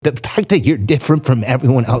The fact that you're different from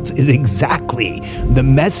everyone else is exactly the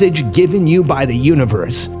message given you by the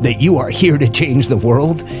universe that you are here to change the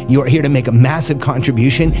world. You are here to make a massive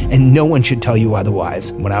contribution, and no one should tell you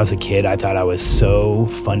otherwise. When I was a kid, I thought I was so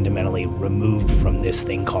fundamentally removed from this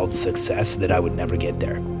thing called success that I would never get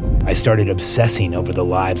there. I started obsessing over the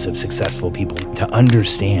lives of successful people to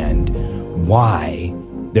understand why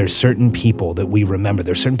there's certain people that we remember.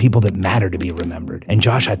 There's certain people that matter to be remembered. And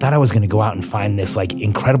Josh, I thought I was going to go out and find this like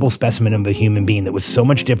incredible specimen of a human being that was so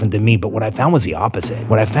much different than me. But what I found was the opposite.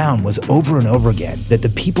 What I found was over and over again that the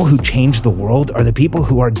people who change the world are the people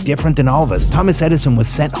who are different than all of us. Thomas Edison was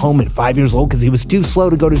sent home at 5 years old because he was too slow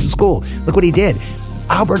to go to school. Look what he did.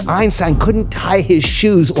 Albert Einstein couldn't tie his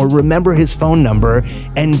shoes or remember his phone number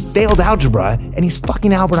and failed algebra, and he's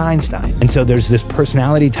fucking Albert Einstein. And so there's this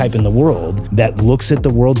personality type in the world that looks at the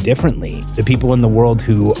world differently. The people in the world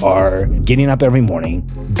who are getting up every morning,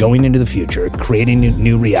 going into the future, creating a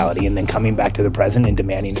new reality, and then coming back to the present and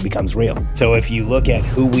demanding it becomes real. So if you look at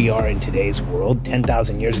who we are in today's world,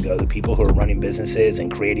 10,000 years ago, the people who are running businesses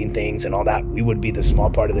and creating things and all that, we would be the small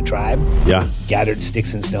part of the tribe. Yeah. Gathered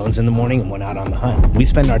sticks and stones in the morning and went out on the hunt. We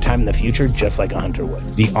spend our time in the future just like a hunter would.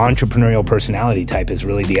 The entrepreneurial personality type is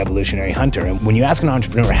really the evolutionary hunter. And when you ask an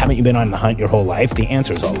entrepreneur, haven't you been on the hunt your whole life? The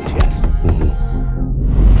answer is always yes. Mm-hmm.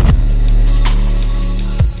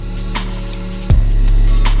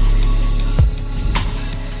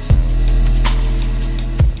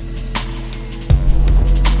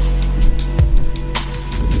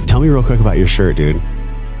 Tell me real quick about your shirt, dude.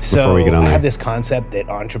 So I have this concept that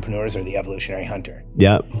entrepreneurs are the evolutionary hunter.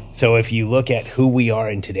 Yep. So if you look at who we are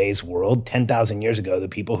in today's world, 10,000 years ago, the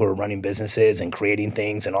people who are running businesses and creating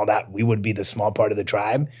things and all that, we would be the small part of the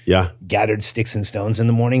tribe. Yeah. Gathered sticks and stones in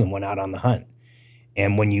the morning and went out on the hunt.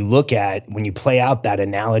 And when you play out that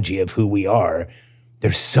analogy of who we are,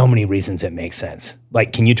 there's so many reasons it makes sense.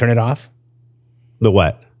 Like, can you turn it off? The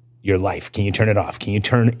what? Your life. Can you turn it off? Can you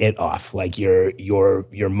turn it off? Like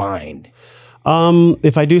your mind.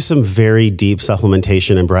 If I do some very deep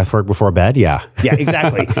supplementation and breath work before bed, yeah. Yeah,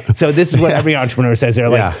 exactly. So this is what every entrepreneur says. They're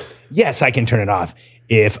like, yes, I can turn it off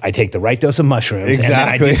if I take the right dose of mushrooms and then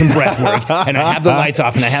I do some breath work and I have the lights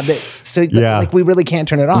off and I have like we really can't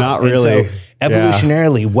turn it off. Not really. So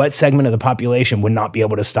evolutionarily, what segment of the population would not be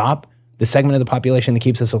able to stop? The segment of the population that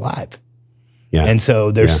keeps us alive. Yeah. And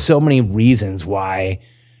so there's so many reasons why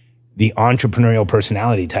the entrepreneurial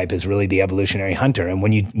personality type is really the evolutionary hunter. And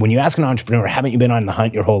when you ask an entrepreneur, haven't you been on the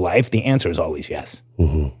hunt your whole life? The answer is always yes.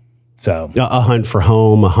 Mm-hmm. So a hunt for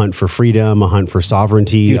home, a hunt for freedom, a hunt for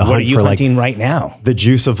sovereignty. Dude, a hunt what are you for hunting right now? The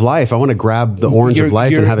juice of life. I want to grab the orange of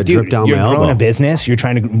life and have it drip down my elbow. You're growing a business. You're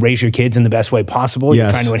trying to raise your kids in the best way possible. Yes.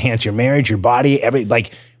 You're trying to enhance your marriage, your body.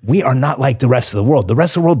 We are not like the rest of the world. The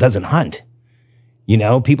rest of the world doesn't hunt. You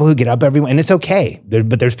know, people who get up every morning, and it's okay,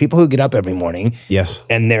 but there's people who get up every morning. Yes.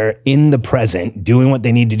 And they're in the present, doing what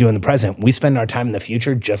they need to do in the present. We spend our time in the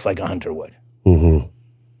future just like a hunter would. Mm-hmm.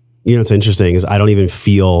 You know, what's interesting is I don't even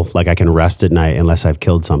feel like I can rest at night unless I've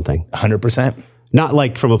killed something. 100%. Not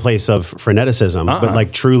like from a place of freneticism, but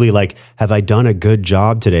like truly like, have I done a good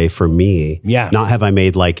job today for me? Yeah. Not have I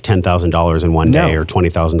made like $10,000 in one day or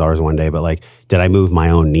 $20,000 in one day, but like, did I move my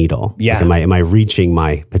own needle? Yeah. Like, am I reaching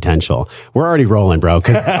my potential? We're already rolling, bro,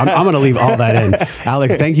 because I'm going to leave all that in.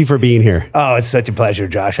 Alex, thank you for being here. Oh, it's such a pleasure,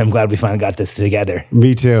 Josh. I'm glad we finally got this together.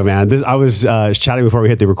 Me too, man. I was chatting before we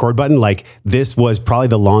hit the record button. Like, this was probably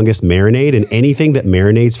the longest marinade, and anything that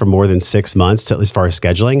marinates for more than 6 months, as far as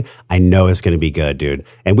scheduling, I know it's going to be good, dude.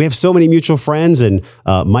 And we have so many mutual friends, and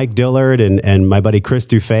Mike Dillard and my buddy Chris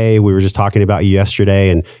Dufay, we were just talking about you yesterday,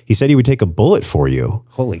 and he said he would take a bullet for you.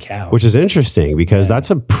 Holy cow. Which is interesting because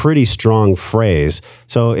that's a pretty strong phrase.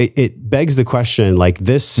 So it begs the question, like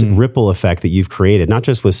this ripple effect that you've created, not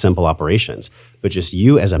just with simple operations, but just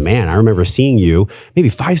you as a man. I remember seeing you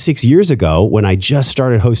maybe 5-6 years ago when I just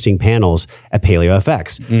started hosting panels at Paleo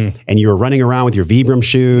FX. And you were running around with your Vibram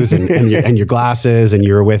shoes and your glasses, and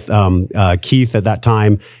you were with Keith at that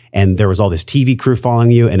time. And there was all this TV crew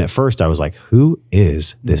following you. And at first I was like, who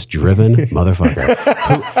is this driven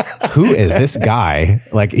motherfucker? Who is this guy?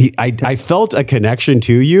 Like I felt a connection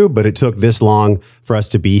to you, but it took this long for us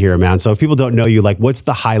to be here, man. So if people don't know you, like what's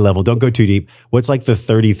the high level? Don't go too deep. What's like the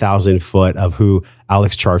 30,000 foot of who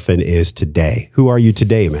Alex Charfen is today? Who are you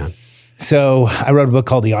today, man? So I wrote a book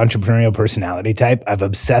called The Entrepreneurial Personality Type. I've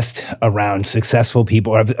obsessed around successful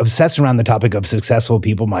people. I've obsessed around the topic of successful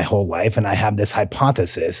people my whole life. And I have this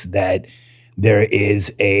hypothesis that there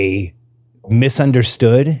is a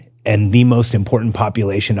misunderstood and the most important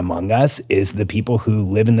population among us is the people who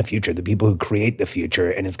live in the future, the people who create the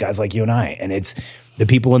future. And it's guys like you and I. And it's the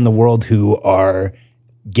people in the world who are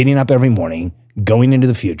getting up every morning, going into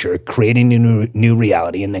the future, creating a new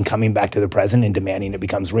reality, and then coming back to the present and demanding it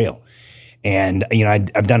becomes real. And,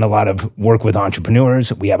 I've done a lot of work with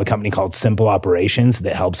entrepreneurs. We have a company called Simple Operations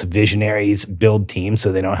that helps visionaries build teams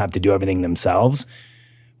so they don't have to do everything themselves.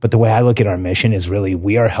 But the way I look at our mission is really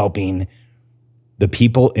we are helping the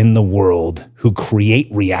people in the world who create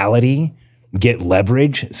reality get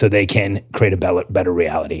leverage so they can create a better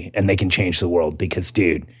reality and they can change the world. Because,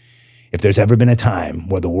 dude, if there's ever been a time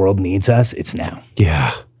where the world needs us, it's now.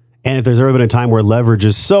 Yeah. And if there's ever been a time where leverage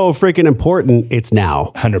is so freaking important, it's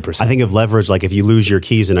now. 100%. I think of leverage like if you lose your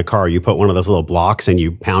keys in a car, you put one of those little blocks and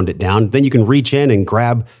you pound it down, then you can reach in and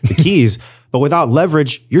grab the keys. But without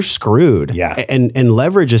leverage, you're screwed. Yeah. And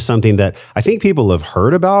leverage is something that I think people have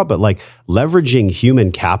heard about, but like leveraging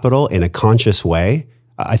human capital in a conscious way.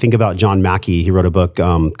 I think about John Mackey. He wrote a book,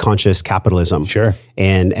 Conscious Capitalism. Sure.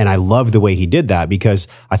 And I love the way he did that because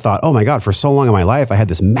I thought, oh my God, for so long in my life, I had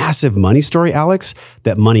this massive money story, Alex,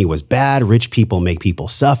 that money was bad. Rich people make people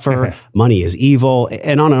suffer. Money is evil,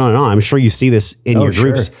 and on and on and on. I'm sure you see this in your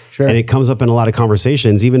groups. Sure. And it comes up in a lot of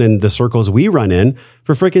conversations, even in the circles we run in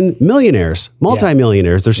for freaking millionaires,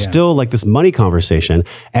 multimillionaires. There's still like this money conversation.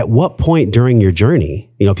 At what point during your journey,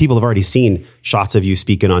 people have already seen shots of you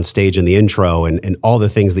speaking on stage in the intro and all the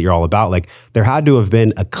things that you're all about. Like there had to have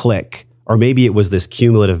been a click, or maybe it was this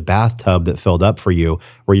cumulative bathtub that filled up for you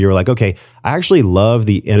where you were like, okay, I actually love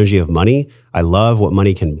the energy of money. I love what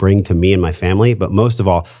money can bring to me and my family. But most of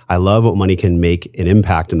all, I love what money can make an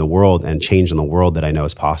impact in the world and change in the world that I know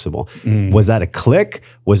is possible. Was that a click?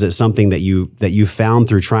 Was it something that you found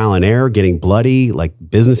through trial and error, getting bloody, like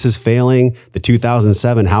businesses failing, the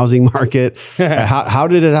 2007 housing market? How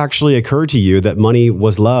did it actually occur to you that money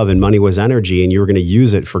was love and money was energy and you were going to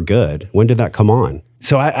use it for good? When did that come on?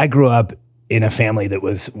 So I grew up in a family that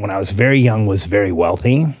was, when I was very young, was very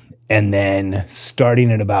wealthy. And then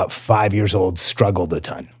starting at about 5 years old, struggled a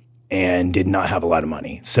ton and did not have a lot of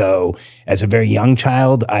money. So as a very young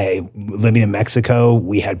child, living in Mexico,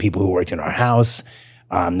 we had people who worked in our house.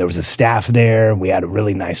 There was a staff there. We had a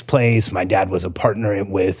really nice place. My dad was a partner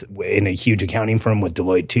in a huge accounting firm with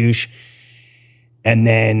Deloitte Touche. And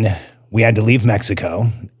then we had to leave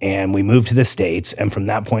Mexico and we moved to the States. And from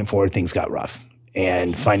that point forward, things got rough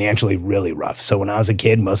and financially really rough. So when I was a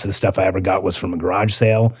kid, most of the stuff I ever got was from a garage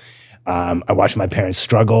sale. I watched my parents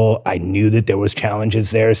struggle. I knew that there was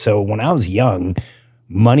challenges there. So when I was young,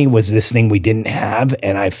 money was this thing we didn't have,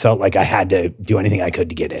 and I felt like I had to do anything I could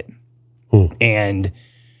to get it. And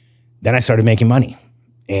then I started making money.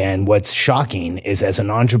 And what's shocking is as an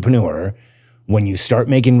entrepreneur, when you start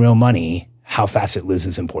making real money, how fast it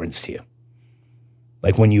loses importance to you.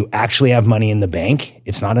 Like when you actually have money in the bank,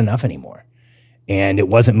 it's not enough anymore. And it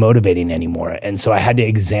wasn't motivating anymore. And so I had to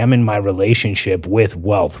examine my relationship with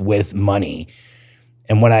wealth, with money.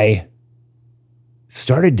 And what I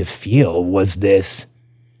started to feel was this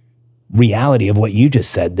reality of what you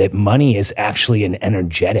just said, that money is actually an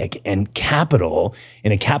energetic, and capital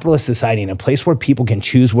in a capitalist society, in a place where people can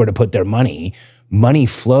choose where to put their money, money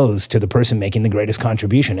flows to the person making the greatest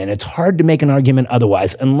contribution. And it's hard to make an argument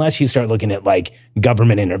otherwise unless you start looking at like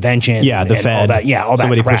government intervention. Yeah, the Fed. All that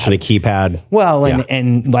Somebody crap. pushing a keypad. Well,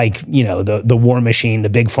 and like, the war machine, the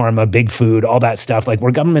big pharma, big food, all that stuff, like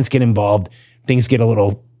where governments get involved, things get a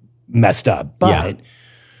little messed up. But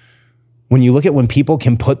when you look at when people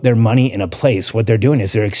can put their money in a place, what they're doing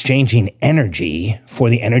is they're exchanging energy for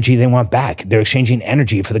the energy they want back. They're exchanging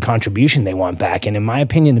energy for the contribution they want back. And in my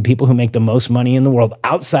opinion, the people who make the most money in the world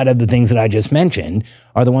outside of the things that I just mentioned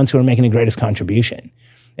are the ones who are making the greatest contribution.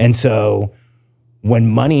 And so when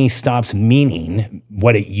money stops meaning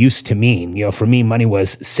what it used to mean, for me, money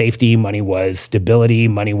was safety, money was stability,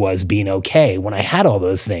 money was being okay. When I had all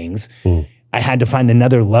those things, I had to find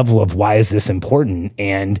another level of why is this important?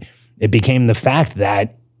 And it became the fact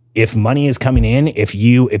that if money is coming in,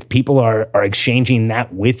 if people are exchanging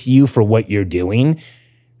that with you for what you're doing,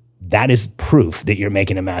 that is proof that you're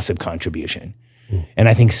making a massive contribution. And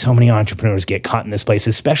I think so many entrepreneurs get caught in this place,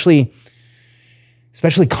 especially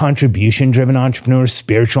contribution-driven entrepreneurs,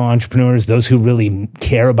 spiritual entrepreneurs, those who really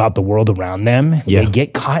care about the world around them. They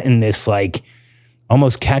get caught in this like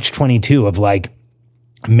almost catch-22 of like,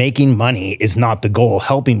 making money is not the goal.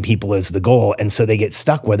 Helping people is the goal. And so they get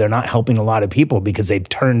stuck where they're not helping a lot of people because they've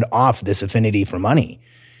turned off this affinity for money.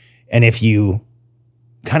 And if you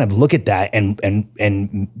kind of look at that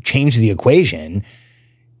and change the equation,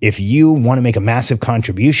 if you want to make a massive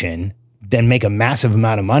contribution, then make a massive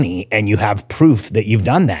amount of money and you have proof that you've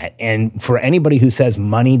done that. And for anybody who says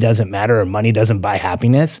money doesn't matter or money doesn't buy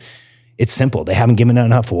happiness, it's simple. They haven't given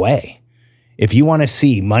enough away. If you want to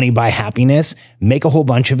see money buy happiness, make a whole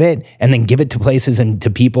bunch of it and then give it to places and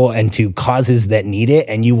to people and to causes that need it.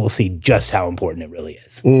 And you will see just how important it really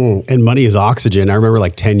is. And money is oxygen. I remember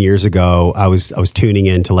like 10 years ago, I was tuning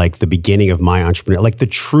into like the beginning of my like the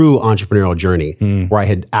true entrepreneurial journey where I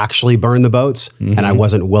had actually burned the boats and I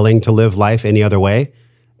wasn't willing to live life any other way.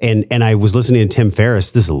 And I was listening to Tim Ferriss,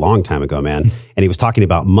 this is a long time ago, man, and he was talking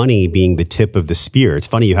about money being the tip of the spear. It's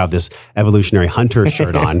funny you have this evolutionary hunter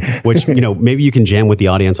shirt on, which, maybe you can jam with the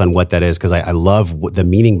audience on what that is, because I love the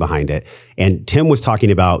meaning behind it. And Tim was talking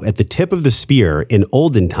about at the tip of the spear in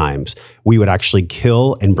olden times, we would actually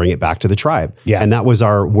kill and bring it back to the tribe. Yeah. And that was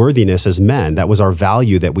our worthiness as men. That was our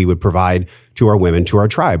value that we would provide to our women, to our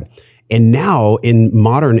tribe. And now in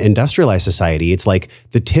modern industrialized society, it's like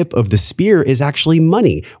the tip of the spear is actually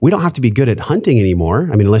money. We don't have to be good at hunting anymore.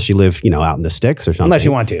 I mean, unless you live, out in the sticks or something. Unless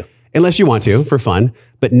you want to. Unless you want to, for fun.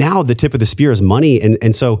 But now the tip of the spear is money.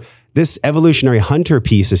 And so this evolutionary hunter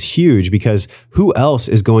piece is huge, because who else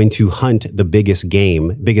is going to hunt the biggest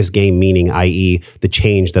game meaning, i.e. the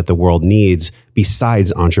change that the world needs,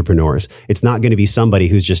 besides entrepreneurs? It's not going to be somebody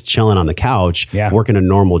who's just chilling on the couch, working a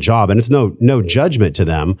normal job. And it's no judgment to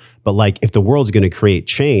them, but like if the world's going to create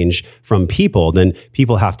change from people, then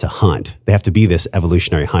people have to hunt. They have to be this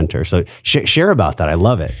evolutionary hunter. So share about that. I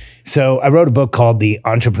love it. So I wrote a book called The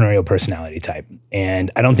Entrepreneurial Personality Type.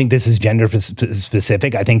 And I don't think this is gender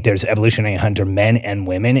specific. I think there's evolutionary hunter men and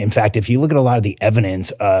women. In fact, if you look at a lot of the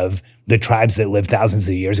evidence of the tribes that lived thousands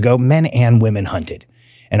of years ago, men and women hunted.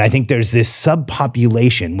 And I think there's this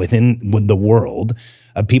subpopulation within the world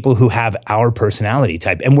of people who have our personality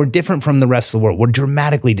type. And we're different from the rest of the world. We're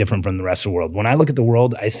dramatically different from the rest of the world. When I look at the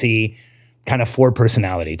world, I see kind of 4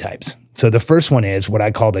 personality types. So the first one is what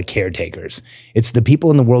I call the caretakers. It's the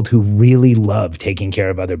people in the world who really love taking care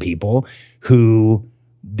of other people, who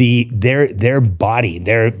their body,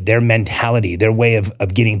 their mentality, their way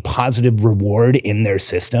of getting positive reward in their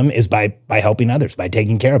system is by helping others, by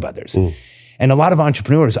taking care of others. And a lot of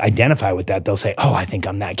entrepreneurs identify with that. They'll say, oh, I think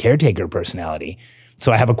I'm that caretaker personality.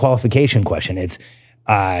 So I have a qualification question. It's,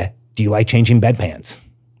 do you like changing bedpans?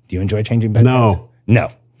 Do you enjoy changing bedpans? No.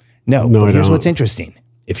 But here's what's interesting.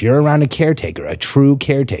 If you're around a caretaker, a true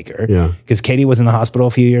caretaker, because Katie was in the hospital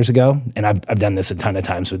a few years ago, and I've done this a ton of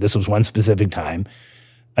times, but this was one specific time.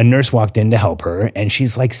 A nurse walked in to help her, and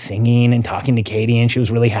she's like singing and talking to Katie, and she was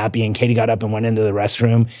really happy, and Katie got up and went into the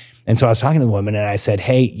restroom. And so I was talking to the woman, and I said,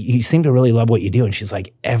 hey, you seem to really love what you do. And she's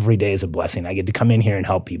like, every day is a blessing. I get to come in here and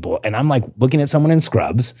help people. And I'm like looking at someone in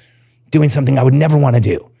scrubs doing something I would never want to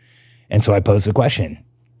do. And so I posed the question,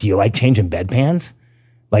 do you like changing bedpans?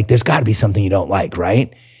 Like, there's got to be something you don't like,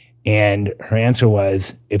 right? And her answer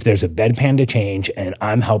was, if there's a bedpan to change and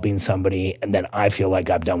I'm helping somebody, and then I feel like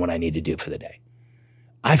I've done what I need to do for the day.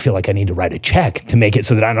 I feel like I need to write a check to make it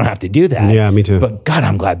so that I don't have to do that. Yeah, me too. But God,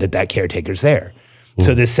 I'm glad that caretaker's there.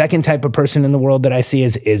 So the second type of person in the world that I see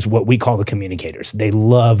is what we call the communicators. They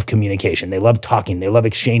love communication. They love talking. They love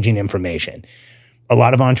exchanging information. A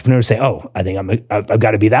lot of entrepreneurs say, oh, I think I've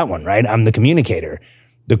got to be that one, right? I'm the communicator.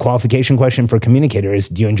 The qualification question for communicator is,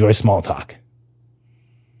 do you enjoy small talk?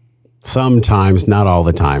 Sometimes, not all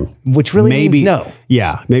the time. Which really means no.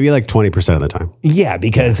 Yeah, maybe like 20% of the time. Yeah,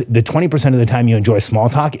 because the 20% of the time you enjoy small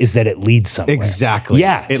talk is that it leads somewhere. Exactly.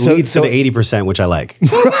 Yeah. It leads to the 80%, which I like. So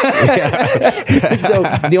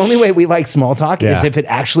the only way we like small talk is if it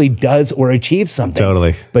actually does or achieves something.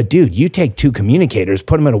 Totally. But dude, you take 2 communicators,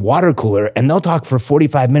 put them in a water cooler, and they'll talk for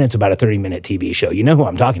 45 minutes about a 30-minute TV show. You know who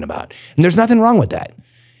I'm talking about. And there's nothing wrong with that.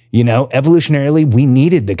 Evolutionarily, we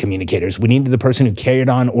needed the communicators. We needed the person who carried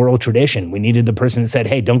on oral tradition. We needed the person that said,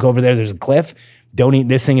 hey, don't go over there. There's a cliff. Don't eat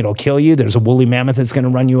this thing. It'll kill you. There's a woolly mammoth that's going to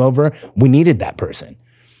run you over. We needed that person.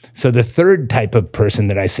 So the third type of person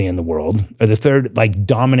that I see in the world, or the third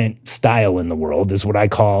dominant style in the world, is what I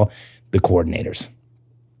call the coordinators.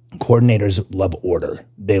 Coordinators love order.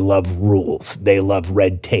 They love rules. They love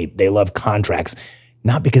red tape. They love contracts.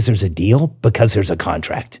 Not because there's a deal, because there's a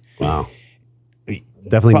contract. Wow.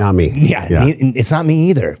 Definitely not me. Yeah, it's not me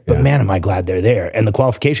either. But man, am I glad they're there. And the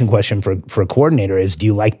qualification question for a coordinator is, do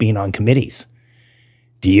you like being on committees?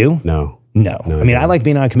 Do you? No. I mean, I like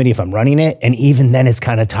being on a committee if I'm running it. And even then it's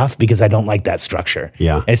kind of tough because I don't like that structure.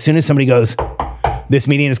 Yeah. As soon as somebody goes, this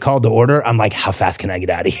meeting is called to order, I'm like, how fast can I get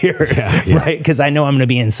out of here? Right? Because I know I'm going to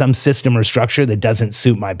be in some system or structure that doesn't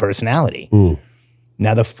suit my personality.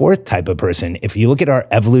 Now, the fourth type of person, if you look at our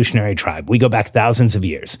evolutionary tribe, we go back thousands of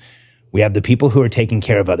years. We have the people who are taking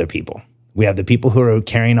care of other people. We have the people who are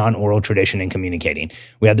carrying on oral tradition and communicating.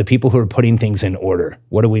 We have the people who are putting things in order.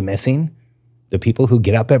 What are we missing? The people who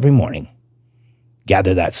get up every morning,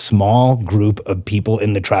 gather that small group of people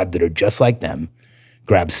in the tribe that are just like them,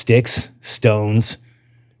 grab sticks, stones,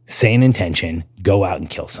 say an intention, go out and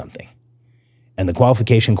kill something. And the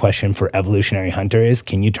qualification question for evolutionary hunter is,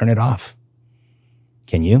 can you turn it off?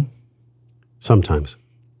 Can you? Sometimes.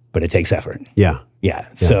 But it takes effort. Yeah. Yeah.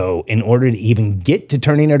 So in order to even get to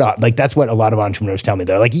turning it off, like that's what a lot of entrepreneurs tell me.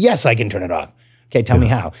 They're like, yes, I can turn it off. Okay, tell me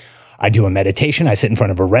how. I do a meditation. I sit in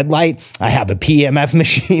front of a red light. I have a PEMF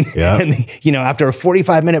machine. And, after a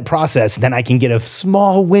 45-minute process, then I can get a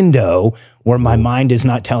small window where my mind is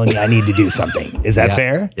not telling me I need to do something. Is that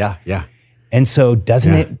fair? Yeah. And so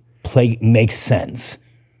doesn't it make sense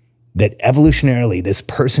that evolutionarily, this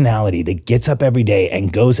personality that gets up every day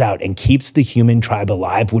and goes out and keeps the human tribe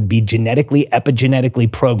alive would be genetically, epigenetically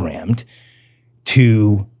programmed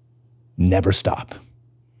to never stop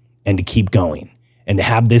and to keep going and to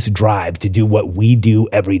have this drive to do what we do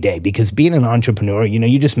every day? Because being an entrepreneur,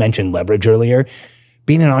 you just mentioned leverage earlier.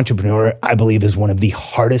 Being an entrepreneur, I believe, is one of the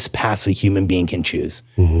hardest paths a human being can choose.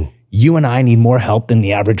 Mm-hmm. You and I need more help than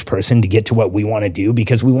the average person to get to what we want to do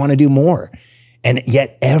because we want to do more. And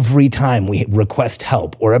yet every time we request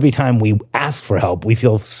help or every time we ask for help, we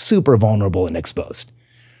feel super vulnerable and exposed.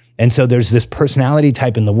 And so there's this personality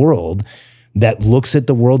type in the world that looks at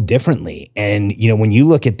the world differently. And, when you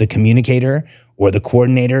look at the communicator or the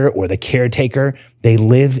coordinator or the caretaker, they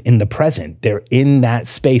live in the present. They're in that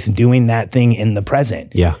space doing that thing in the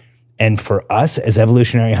present. Yeah. And for us as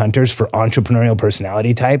evolutionary hunters, for entrepreneurial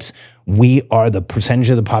personality types, we are the percentage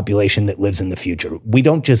of the population that lives in the future. We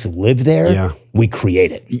don't just live there, we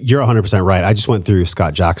create it. You're 100% right. I just went through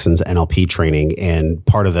Scott Jackson's NLP training, and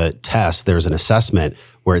part of the test, there's an assessment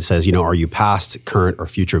where it says, are you past, current, or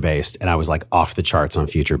future based? And I was like off the charts on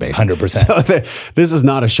future based. 100%. So this is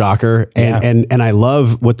not a shocker. And I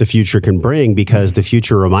love what the future can bring because the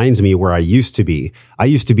future reminds me where I used to be. I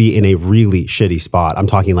used to be in a really shitty spot. I'm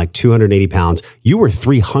talking like 280 pounds. You were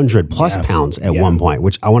 300 plus pounds at one point,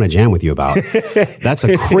 which I want to jam with you about. That's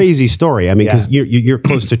a crazy story. I mean, because you're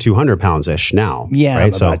close to 200 pounds-ish now. Yeah,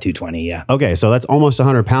 right? I'm about 220, yeah. Okay, so that's almost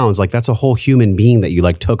 100 pounds. Like that's a whole human being that you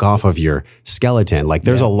like took off of your skeleton. Like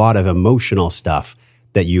there's a lot of emotional stuff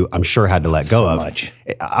that you, I'm sure, had to let go of. Much.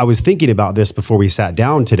 I was thinking about this before we sat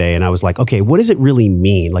down today, and I was like, okay, what does it really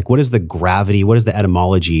mean? Like, what is the gravity? What is the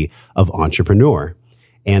etymology of entrepreneur?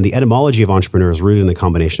 And the etymology of entrepreneur is rooted in the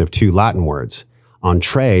combination of two Latin words: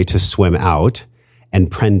 entree, to swim out,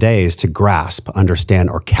 and prendes, to grasp, understand,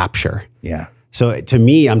 or capture. Yeah. So to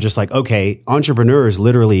me, I'm just like, okay, entrepreneurs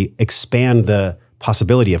literally expand the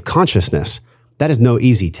possibility of consciousness. That is no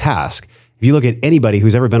easy task. If you look at anybody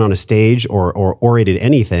who's ever been on a stage or orated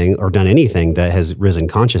anything or done anything that has risen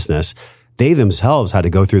consciousness, they themselves had to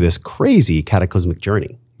go through this crazy cataclysmic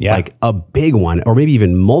journey. Yeah. Like a big one, or maybe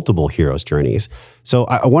even multiple heroes' journeys. So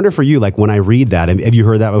I wonder for you, like when I read that, have you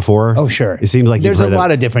heard that before? Oh, sure. It seems like there's a lot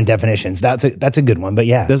of different definitions. That's a good one, but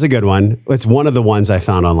yeah. That's a good one. It's one of the ones I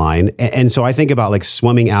found online. And so I think about like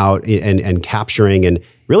swimming out and capturing and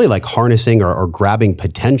really like harnessing or grabbing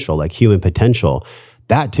potential, like human potential.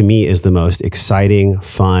 That to me is the most exciting,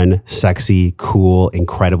 fun, sexy, cool,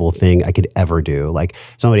 incredible thing I could ever do. Like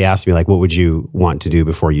somebody asked me, like, what would you want to do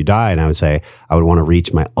before you die? And I would say, I would want to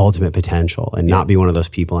reach my ultimate potential and not be one of those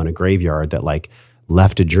people in a graveyard that like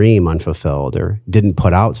left a dream unfulfilled or didn't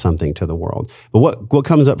put out something to the world. But what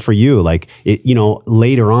comes up for you? Like,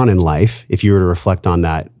 later on in life, if you were to reflect on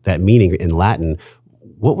that meaning in Latin,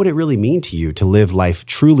 what would it really mean to you to live life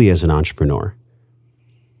truly as an entrepreneur?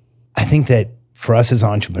 I think that for us as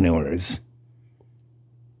entrepreneurs,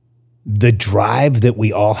 the drive that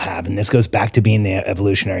we all have, and this goes back to being the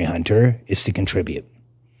evolutionary hunter, is to contribute.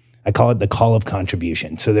 I call it the call of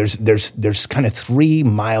contribution. So there's kind of 3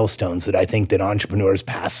 milestones that I think that entrepreneurs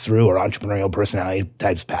pass through, or entrepreneurial personality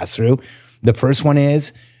types pass through. The first one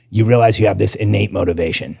is you realize you have this innate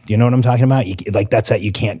motivation. Do you know what I'm talking about?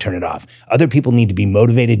 You can't turn it off. Other people need to be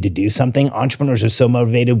motivated to do something. Entrepreneurs are so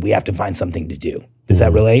motivated, we have to find something to do. Does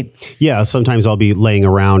that relate? Yeah. Sometimes I'll be laying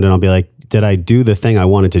around and I'll be like, did I do the thing I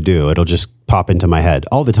wanted to do? It'll just pop into my head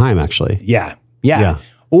all the time, actually. Yeah.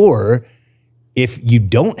 Or if you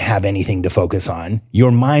don't have anything to focus on,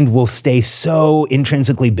 your mind will stay so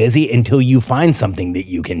intrinsically busy until you find something that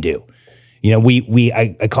you can do.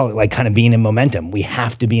 I call it like kind of being in momentum. We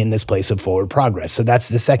have to be in this place of forward progress. So that's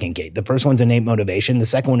the second gate. The first one's innate motivation. The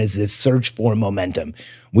second one is this search for momentum.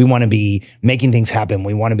 We want to be making things happen.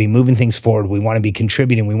 We want to be moving things forward. We want to be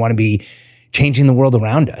contributing. We want to be changing the world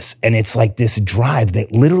around us. And it's like this drive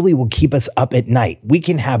that literally will keep us up at night. We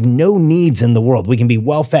can have no needs in the world. We can be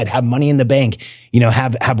well fed, have money in the bank,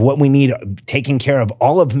 have what we need taken care of.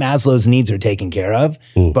 All of Maslow's needs are taken care of,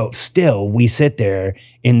 but still we sit there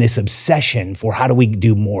in this obsession for how do we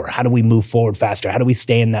do more? How do we move forward faster? How do we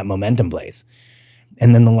stay in that momentum place?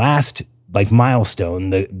 And then the last like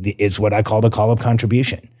milestone is what I call the call of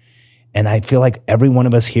contribution. And I feel like every one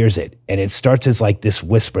of us hears it. And it starts as like this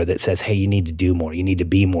whisper that says, hey, you need to do more. You need to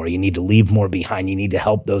be more. You need to leave more behind. You need to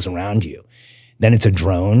help those around you. Then it's a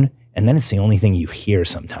drone. And then it's the only thing you hear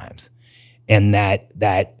sometimes. And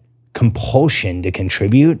that compulsion to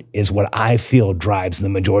contribute is what I feel drives the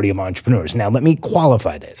majority of entrepreneurs. Now, let me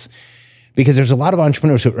qualify this, because there's a lot of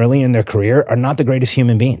entrepreneurs who early in their career are not the greatest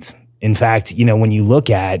human beings. In fact, you know, when you look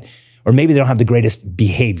at, or maybe they don't have the greatest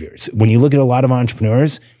behaviors. When you look at a lot of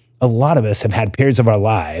entrepreneurs, a lot of us have had periods of our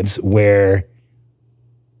lives where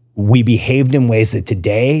we behaved in ways that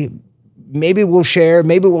today maybe we'll share,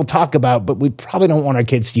 maybe we'll talk about, but we probably don't want our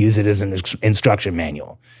kids to use it as an instruction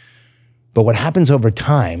manual. But what happens over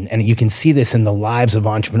time, and you can see this in the lives of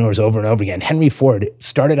entrepreneurs over and over again, Henry Ford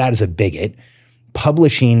started out as a bigot,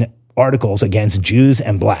 publishing articles against Jews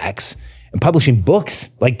and blacks, and publishing books,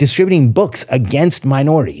 like distributing books against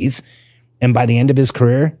minorities. And by the end of his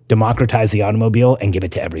career, democratized the automobile and give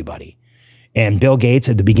it to everybody. And Bill Gates,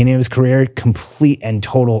 at the beginning of his career, complete and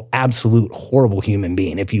total, absolute horrible human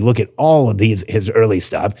being. If you look at all of his early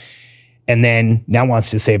stuff, and then now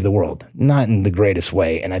wants to save the world. Not in the greatest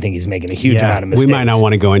way. And I think he's making a huge amount of mistakes. We might not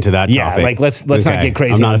want to go into that topic. Yeah, like let's not get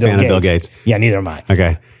crazy. I'm not a fan of Bill Gates. Yeah, neither am I.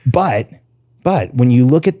 Okay. But when you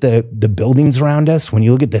look at the buildings around us, when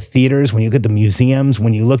you look at the theaters, when you look at the museums,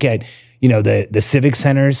 when you look at, you know, the civic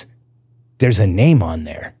centers, there's a name on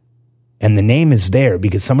there. And the name is there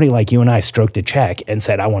because somebody like you and I stroked a check and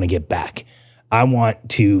said, I want to get back. I want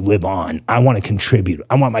to live on. I want to contribute.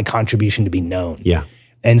 I want my contribution to be known. Yeah.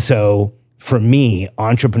 And so for me,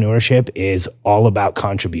 entrepreneurship is all about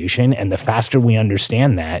contribution. And the faster we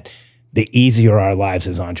understand that, the easier our lives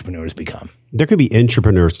as entrepreneurs become. There could be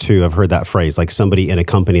entrepreneurs too. I've heard that phrase, like somebody in a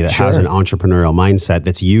company that has an entrepreneurial mindset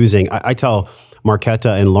that's using, I tell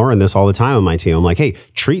Marquetta and Lauren this all the time on my team. I'm like, hey,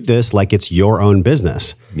 treat this like it's your own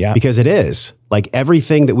business. Yeah. Because it is. Like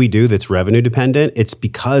everything that we do that's revenue dependent, it's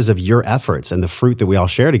because of your efforts and the fruit that we all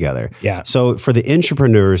share together. Yeah. So for the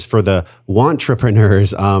entrepreneurs, for the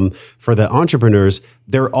wantrepreneurs, for the entrepreneurs,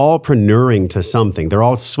 they're all preneuring to something. They're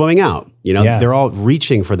all swimming out. You know, they're all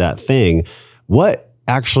reaching for that thing. What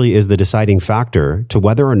actually is the deciding factor to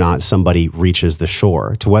whether or not somebody reaches the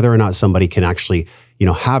shore, to whether or not somebody can actually, you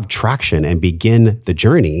know, have traction and begin the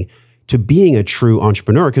journey to being a true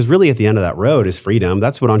entrepreneur? Because really at the end of that road is freedom.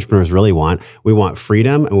 That's what entrepreneurs really want. We want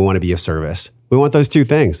freedom and we want to be of service. We want those two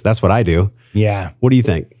things. That's what I do. Yeah. What do you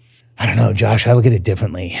think? I don't know, Josh. I look at it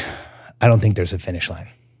differently. I don't think there's a finish line.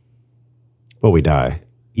 Well, we die.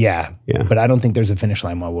 Yeah. Yeah. But I don't think there's a finish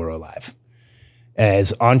line while we're alive.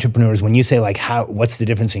 As entrepreneurs, when you say like what's the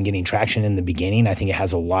difference in getting traction in the beginning, I think it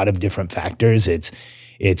has a lot of different factors. It's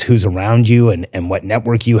who's around you and what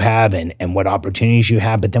network you have and what opportunities you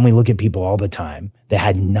have. But then we look at people all the time that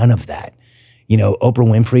had none of that. You know, Oprah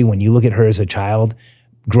Winfrey, when you look at her as a child,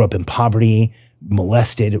 grew up in poverty,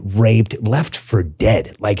 molested, raped, left for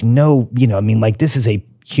dead. Like no, you know, I mean, like this is a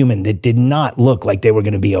human that did not look like they were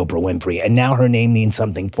going to be Oprah Winfrey. And now her name means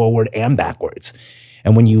something forward and backwards.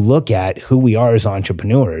 And when you look at who we are as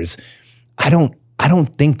entrepreneurs, I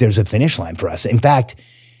don't think there's a finish line for us. In fact,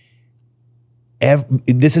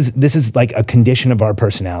 this is like a condition of our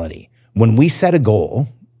personality. When we set a goal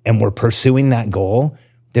and we're pursuing that goal,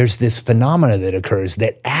 there's this phenomena that occurs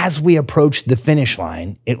that as we approach the finish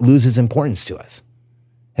line, it loses importance to us.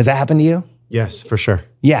 Has that happened to you? Yes, for sure.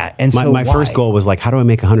 Yeah. And so my first goal was like, how do I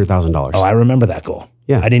make $100,000? Oh, I remember that goal.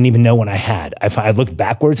 Yeah. I didn't even know when I had. I looked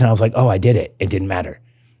backwards and I was like, oh, I did it. It didn't matter.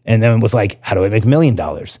 And then it was like, how do I make $1 million?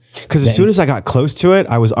 Because as soon as I got close to it,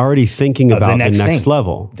 I was already thinking about the next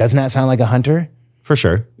level. Doesn't that sound like a hunter? For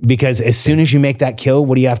sure. Because as soon as you make that kill,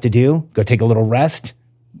 what do you have to do? Go take a little rest,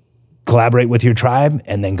 collaborate with your tribe,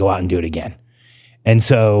 and then go out and do it again. And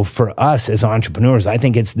so for us as entrepreneurs, I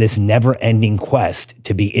think it's this never-ending quest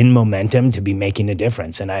to be in momentum, to be making a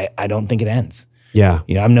difference. And I don't think it ends. Yeah.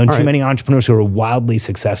 You know, I've known too many entrepreneurs who are wildly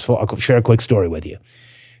successful. I'll share a quick story with you.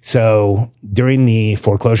 So during the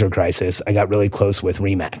foreclosure crisis, I got really close with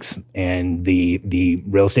RE/MAX and the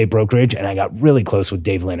real estate brokerage, and I got really close with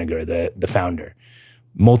Dave Liniger, the founder.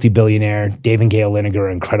 Multi-billionaire, Dave and Gail Liniger are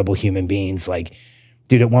incredible human beings. Like,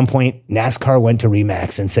 dude, at one point, NASCAR went to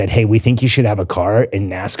RE/MAX and said, hey, we think you should have a car in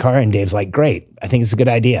NASCAR. And Dave's like, great, I think it's a good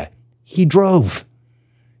idea. He drove.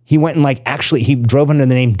 He went and he drove under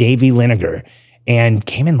the name Davey Liniger and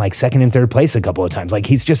came in like second and third place a couple of times. Like,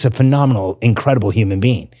 he's just a phenomenal, incredible human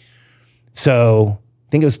being. So I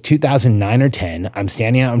think it was 2009 or 10. I'm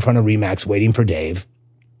standing out in front of RE/MAX waiting for Dave.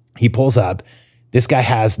 He pulls up. This guy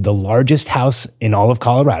has the largest house in all of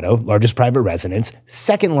Colorado, largest private residence,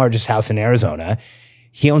 second largest house in Arizona.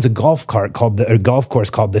 He owns a golf course called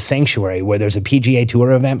the Sanctuary, where there's a PGA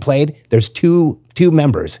Tour event played. There's two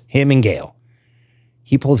members, him and Gail.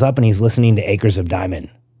 He pulls up and he's listening to Acres of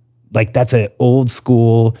Diamond. Like, that's an old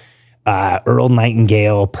school Earl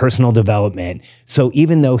Nightingale personal development. So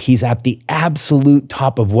even though he's at the absolute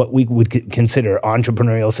top of what we would consider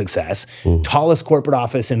entrepreneurial success, tallest corporate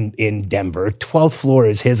office in Denver, 12th floor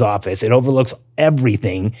is his office. It overlooks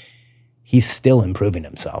everything. He's still improving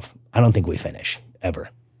himself. I don't think we finish. Ever.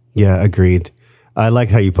 Yeah, agreed. I like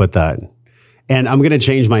how you put that. And I'm going to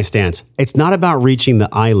change my stance. It's not about reaching the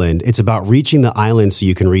island. It's about reaching the island so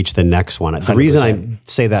you can reach the next one. 100%. The reason I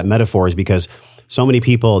say that metaphor is because so many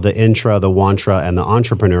people, the intra, the wantra, and the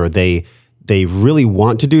entrepreneur, they really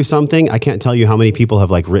want to do something. I can't tell you how many people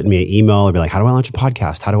have like written me an email and be like, how do I launch a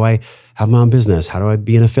podcast? How do I have my own business? How do I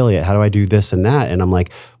be an affiliate? How do I do this and that? And I'm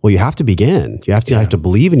like, well, you have to begin. You have to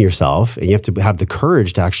believe in yourself, and you have to have the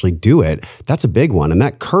courage to actually do it. That's a big one. And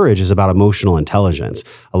that courage is about emotional intelligence.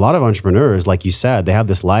 A lot of entrepreneurs, like you said, they have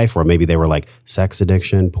this life where maybe they were like sex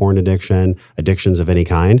addiction, porn addiction, addictions of any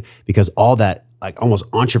kind, because all that like almost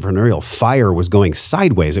entrepreneurial fire was going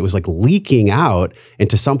sideways. It was like leaking out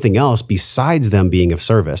into something else besides them being of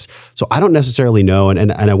service. So I don't necessarily know,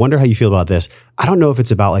 and I wonder how you feel about this. I don't know if it's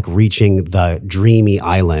about like reaching the dreamy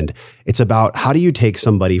island. It's about how do you take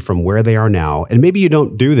somebody from where they are now, and maybe you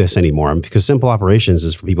don't do this anymore because simple operations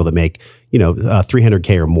is for people that make,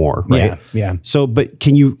 300K or more, right? Yeah. So, but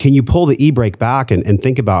can you pull the e-brake back and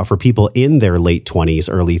think about for people in their late 20s,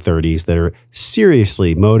 early 30s that are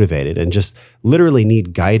seriously motivated and just literally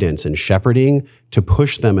need guidance and shepherding to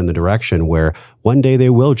push them in the direction where one day they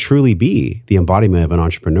will truly be the embodiment of an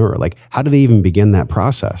entrepreneur? Like, how do they even begin that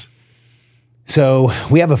process? So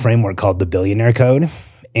we have a framework called the Billionaire Code,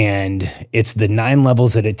 and it's the 9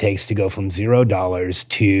 levels that it takes to go from $0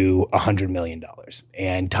 to $100 million.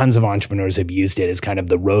 And tons of entrepreneurs have used it as kind of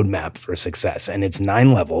the roadmap for success. And it's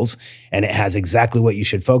 9 levels, and it has exactly what you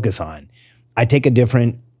should focus on. I take a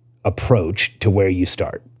different approach to where you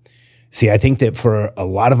start. See, I think that for a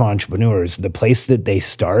lot of entrepreneurs, the place that they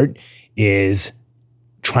start is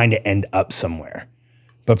trying to end up somewhere.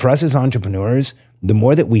 But for us as entrepreneurs, the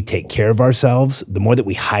more that we take care of ourselves, the more that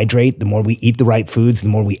we hydrate, the more we eat the right foods, the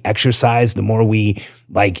more we exercise, the more we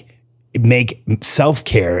make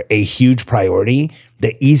self-care a huge priority,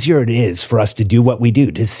 the easier it is for us to do what we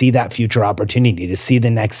do, to see that future opportunity, to see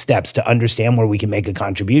the next steps, to understand where we can make a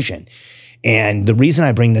contribution. And the reason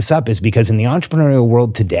I bring this up is because in the entrepreneurial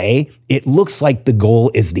world today, it looks like the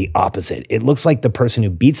goal is the opposite. It looks like the person who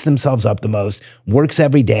beats themselves up the most, works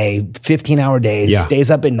every day, 15-hour days, stays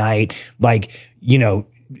up at night,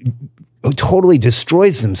 totally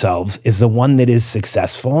destroys themselves is the one that is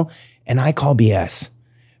successful. And I call BS.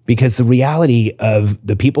 Because the reality of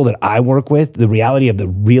the people that I work with, the reality of the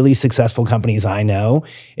really successful companies I know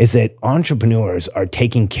is that entrepreneurs are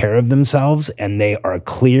taking care of themselves, and they are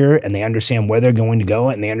clear, and they understand where they're going to go,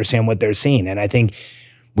 and they understand what they're seeing. And I think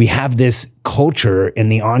we have this culture in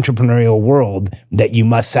the entrepreneurial world that you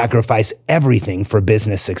must sacrifice everything for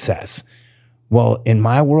business success. Well, in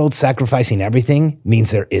my world, sacrificing everything means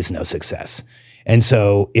there is no success. And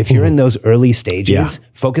so if you're in those early stages,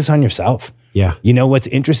 focus on yourself. Yeah. You know, what's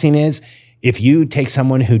interesting is if you take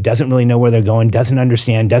someone who doesn't really know where they're going, doesn't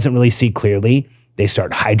understand, doesn't really see clearly, they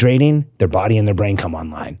start hydrating, their body and their brain come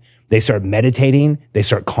online. They start meditating, they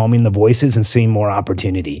start calming the voices and seeing more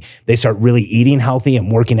opportunity. They start really eating healthy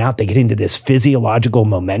and working out. They get into this physiological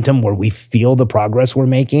momentum where we feel the progress we're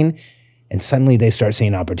making, and suddenly they start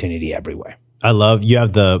seeing opportunity everywhere. You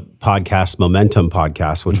have the podcast, Momentum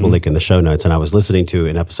podcast, which we'll link in the show notes. And I was listening to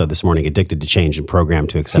an episode this morning, Addicted to Change and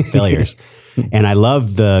Programmed to Accept Failures. And I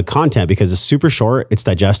love the content because it's super short, it's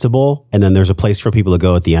digestible, and then there's a place for people to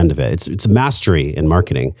go at the end of it. It's mastery in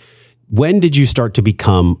marketing. When did you start to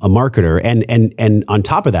become a marketer? And on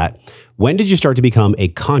top of that, when did you start to become a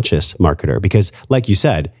conscious marketer? Because like you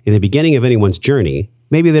said, in the beginning of anyone's journey,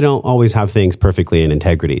 maybe they don't always have things perfectly in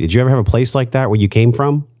integrity. Did you ever have a place like that where you came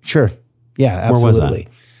from? Sure. Yeah, absolutely. Where was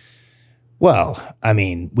that? Well, I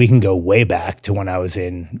mean, we can go way back to when I was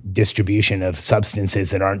in distribution of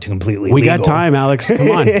substances that aren't completely legal. We got time, Alex. Come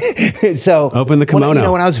on. So open the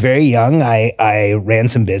kimono. When I was very young, I ran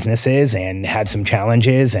some businesses and had some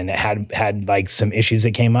challenges and had like some issues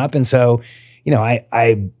that came up. And so,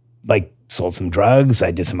 I like sold some drugs. I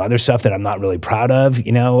did some other stuff that I'm not really proud of,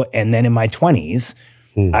 and then in my 20s,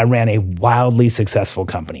 I ran a wildly successful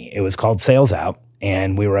company. It was called Sales Out.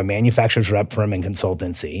 And we were a manufacturer's rep firm and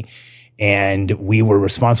consultancy. And we were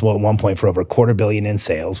responsible at one point for over $250 million in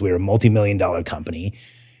sales. We were a multi-million-dollar company.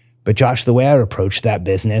 But Josh, the way I approached that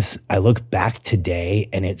business, I look back today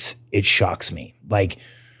and it shocks me. Like,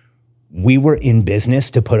 we were in business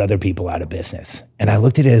to put other people out of business. And I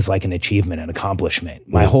looked at it as like an achievement, an accomplishment.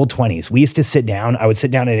 My whole 20s, we used to sit down. I would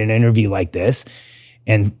sit down at an interview like this,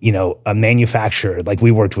 and, you know, a manufacturer, like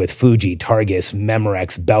we worked with Fuji, Targus,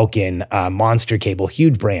 Memorex, Belkin, Monster Cable,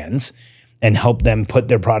 huge brands, and help them put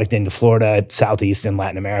their product into Florida, Southeast, and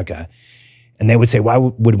Latin America. And they would say,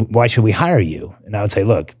 why should we hire you? And I would say,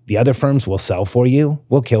 look, the other firms will sell for you.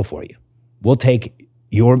 We'll kill for you. We'll take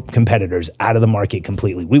your competitors out of the market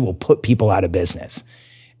completely. We will put people out of business.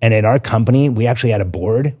 And in our company, we actually had a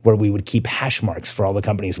board where we would keep hash marks for all the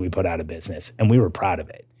companies we put out of business. And we were proud of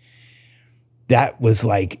it. That was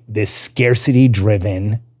like this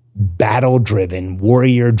scarcity-driven, battle-driven,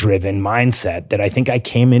 warrior-driven mindset that I think I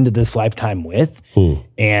came into this lifetime with.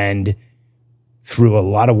 And through a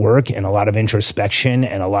lot of work and a lot of introspection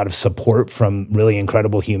and a lot of support from really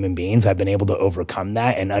incredible human beings, I've been able to overcome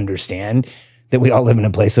that and understand that we all live in a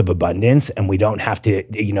place of abundance, and we don't have to,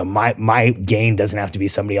 you know, my gain doesn't have to be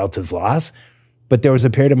somebody else's loss. But there was a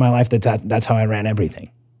period of my life that's how I ran everything.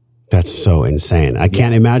 That's so insane. I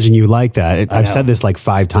can't imagine you like that. I've said this like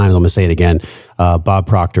 5 times. I'm going to say it again. Bob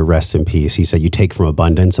Proctor, rest in peace. He said, you take from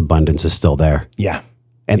abundance, abundance is still there. Yeah.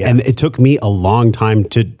 And it took me a long time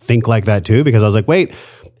to think like that too, because I was like, wait,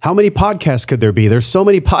 how many podcasts could there be? There's so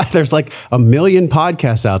many, there's like 1 million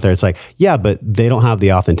podcasts out there. It's like, yeah, but they don't have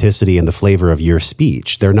the authenticity and the flavor of your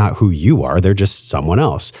speech. They're not who you are. They're just someone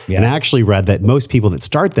else. Yeah. And I actually read that most people that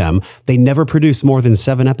start them, they never produce more than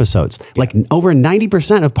 7 episodes. Yeah. Like over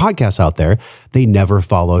 90% of podcasts out there, they never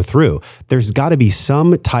follow through. There's got to be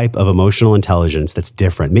some type of emotional intelligence that's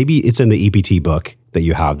different. Maybe it's in the EPT book that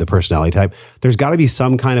you have, the personality type. There's got to be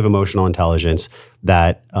some kind of emotional intelligence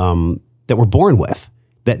that that we're born with,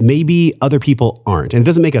 that maybe other people aren't. And it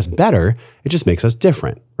doesn't make us better, it just makes us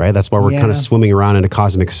different, right? That's why we're kind of swimming around in a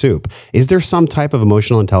cosmic soup. Is there some type of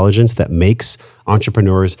emotional intelligence that makes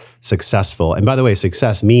entrepreneurs successful? And by the way,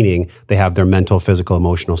 success meaning they have their mental, physical,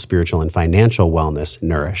 emotional, spiritual, and financial wellness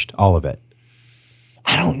nourished, all of it.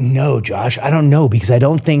 I don't know, Josh. I don't know, because I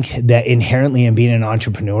don't think that inherently in being an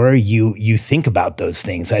entrepreneur, you think about those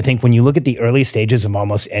things. I think when you look at the early stages of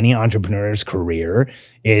almost any entrepreneur's career,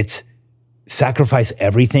 it's sacrifice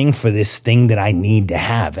everything for this thing that I need to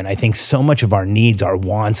have. And I think so much of our needs, our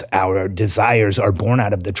wants, our desires are born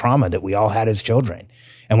out of the trauma that we all had as children.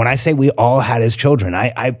 And when I say we all had as children,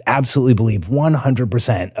 I absolutely believe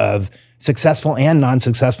 100% of successful and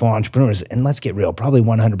non-successful entrepreneurs, and let's get real, probably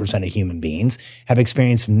 100% of human beings have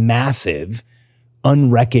experienced massive,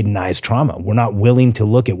 unrecognized trauma. We're not willing to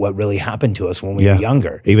look at what really happened to us when we were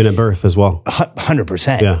younger. Even at birth as well.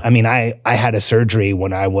 100%. Yeah. I mean, I had a surgery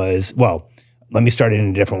when I was, let me start it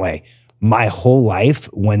in a different way. My whole life,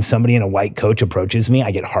 when somebody in a white coat approaches me,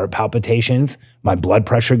 I get heart palpitations. My blood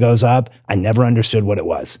pressure goes up. I never understood what it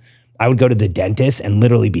was. I would go to the dentist and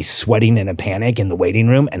literally be sweating in a panic in the waiting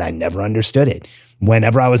room, and I never understood it.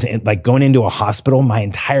 Whenever I was going into a hospital, my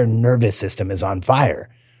entire nervous system is on fire.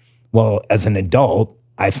 Well, as an adult,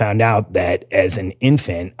 I found out that as an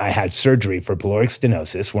infant, I had surgery for pyloric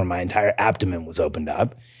stenosis where my entire abdomen was opened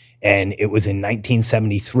up. And it was in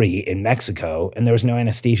 1973 in Mexico, and there was no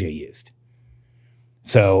anesthesia used.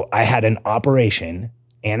 So I had an operation,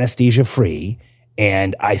 anesthesia-free,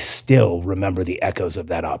 and I still remember the echoes of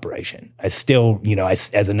that operation. I still,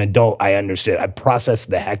 as an adult, I understood. I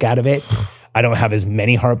processed the heck out of it. I don't have as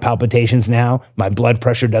many heart palpitations now. My blood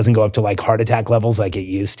pressure doesn't go up to like heart attack levels like it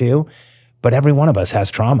used to. But every one of us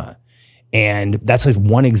has trauma. And that's like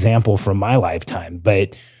one example from my lifetime.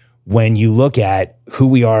 But when you look at who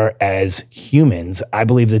we are as humans, I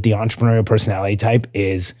believe that the entrepreneurial personality type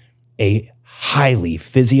is a highly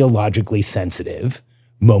physiologically sensitive,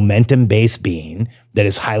 momentum-based being that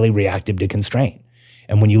is highly reactive to constraint.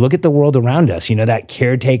 And when you look at the world around us, that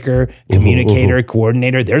caretaker, communicator,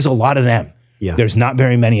 coordinator, there's a lot of them. Yeah. There's not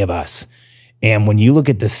very many of us. And when you look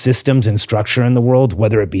at the systems and structure in the world,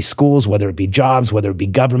 whether it be schools, whether it be jobs, whether it be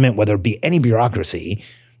government, whether it be any bureaucracy,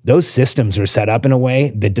 those systems are set up in a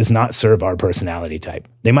way that does not serve our personality type.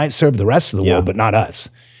 They might serve the rest of the world, but not us.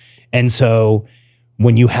 And so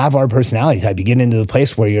when you have our personality type, you get into the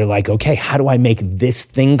place where you're like, okay, how do I make this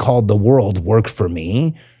thing called the world work for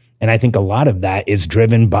me? And I think a lot of that is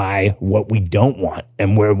driven by what we don't want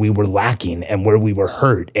and where we were lacking and where we were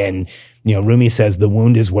hurt. And, Rumi says the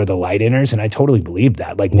wound is where the light enters. And I totally believe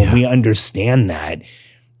that. Like when we understand that,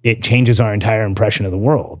 it changes our entire impression of the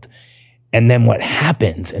world. And then what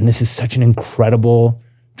happens, and this is such an incredible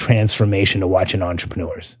transformation to watch in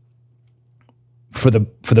entrepreneurs. For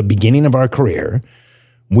the beginning of our career,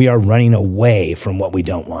 we are running away from what we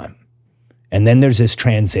don't want. And then there's this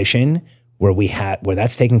transition where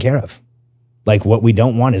that's taken care of. Like what we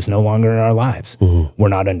don't want is no longer in our lives. We're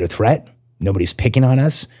not under threat. Nobody's picking on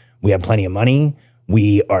us. We have plenty of money.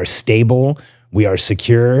 We are stable. We are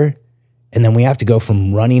secure. And then we have to go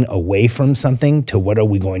from running away from something to what are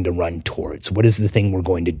we going to run towards? What is the thing we're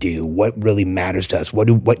going to do? What really matters to us?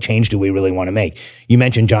 What change do we really want to make? You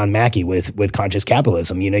mentioned John Mackey with conscious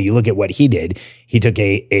capitalism. You know, you look at what he did. He took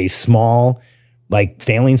a small, like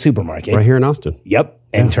failing supermarket. Right here in Austin. Yep.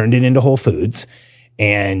 And turned it into Whole Foods.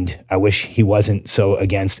 And I wish he wasn't so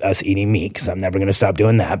against us eating meat because I'm never going to stop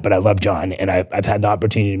doing that. But I love John and I've had the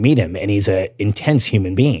opportunity to meet him and he's an intense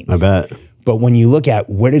human being. I bet. But when you look at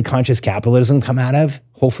where did conscious capitalism come out of?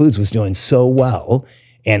 Whole Foods was doing so well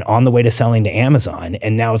and on the way to selling to Amazon.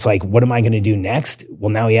 And now it's like, what am I going to do next? Well,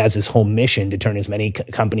 now he has this whole mission to turn as many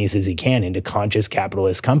companies as he can into conscious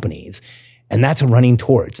capitalist companies. And that's a running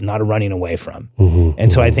towards, not a running away from.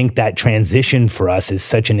 And so I think that transition for us is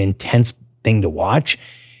such an intense thing to watch.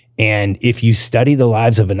 And if you study the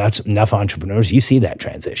lives of enough entrepreneurs, you see that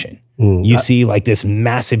transition. You see like this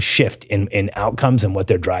massive shift in outcomes and what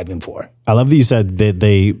they're driving for. I love that you said that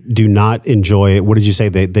they do not enjoy, what did you say?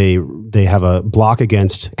 They have a block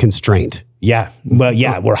against constraint. Yeah. Well,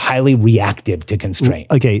 yeah, we're highly reactive to constraint.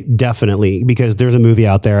 Okay, definitely. Because there's a movie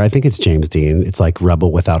out there, I think it's James Dean. It's like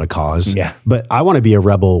Rebel Without a Cause. Yeah. But I want to be a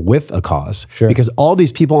rebel with a cause. Sure. Because all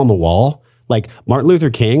these people on the wall, like Martin Luther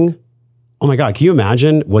King, oh my God, can you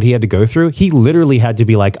imagine what he had to go through? He literally had to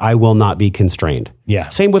be like, I will not be constrained. Yeah.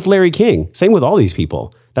 Same with Larry King. Same with all these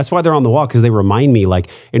people. That's why they're on the wall, because they remind me, like,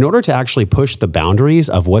 in order to actually push the boundaries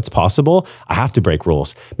of what's possible, I have to break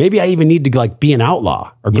rules. Maybe I even need to like be an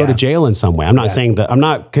outlaw or go to jail in some way. I'm not saying that, I'm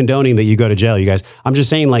not condoning that you go to jail, you guys. I'm just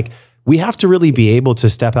saying like, we have to really be able to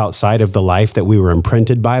step outside of the life that we were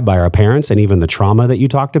imprinted by our parents and even the trauma that you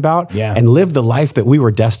talked about and live the life that we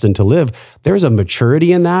were destined to live. There's a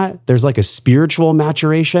maturity in that. There's like a spiritual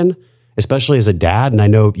maturation, especially as a dad. And I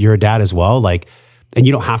know you're a dad as well. Like, and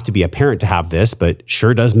you don't have to be a parent to have this, but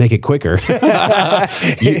sure does make it quicker.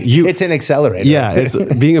 It's an accelerator. Yeah, it's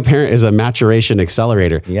being a parent is a maturation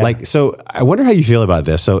accelerator. Yeah. Like, so I wonder how you feel about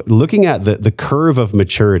this. So looking at the curve of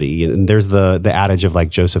maturity, and there's the adage of like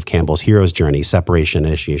Joseph Campbell's hero's journey, separation,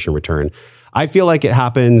 initiation, return. I feel like it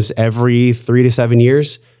happens every 3 to 7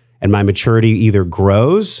 years, and my maturity either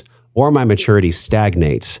grows or my maturity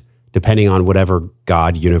stagnates, depending on whatever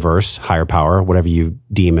God, universe, higher power, whatever you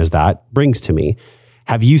deem as that, brings to me.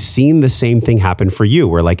 Have you seen the same thing happen for you,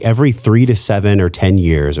 where like every 3 to 7 or 10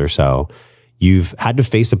 years or so, you've had to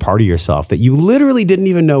face a part of yourself that you literally didn't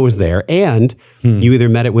even know was there, and you either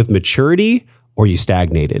met it with maturity or you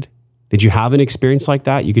stagnated? Did you have an experience like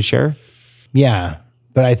that you could share? Yeah,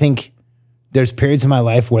 but I think there's periods in my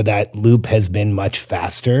life where that loop has been much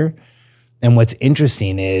faster. And what's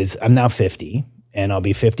interesting is I'm now 50 and I'll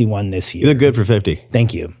be 51 this year. You look good for 50.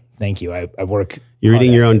 Thank you. Thank you. I work. You're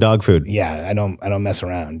eating your own dog food. Yeah, I don't mess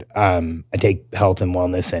around. I take health and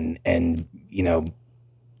wellness and you know,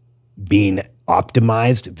 being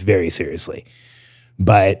optimized very seriously.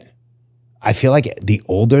 But I feel like the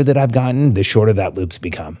older that I've gotten, the shorter that loop's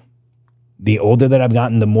become. The older that I've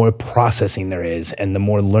gotten, the more processing there is and the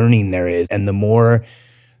more learning there is and the more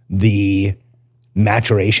the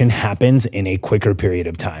maturation happens in a quicker period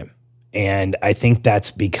of time. And I think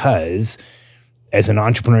that's because as an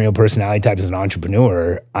entrepreneurial personality type, as an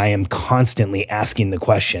entrepreneur, I am constantly asking the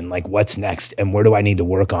question, like, what's next? And where do I need to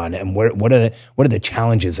work on? And what are the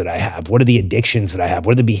challenges that I have? What are the addictions that I have?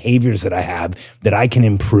 What are the behaviors that I have that I can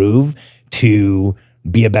improve to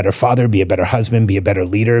be a better father, be a better husband, be a better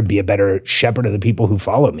leader, be a better shepherd of the people who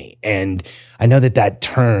follow me? And I know that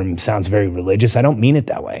term sounds very religious. I don't mean it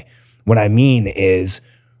that way. What I mean is,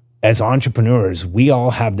 as entrepreneurs, we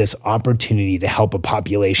all have this opportunity to help a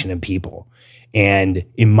population of people. And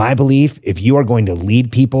in my belief, if you are going to lead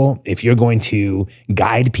people, if you're going to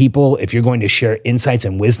guide people, if you're going to share insights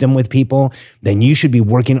and wisdom with people, then you should be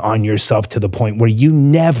working on yourself to the point where you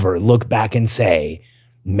never look back and say,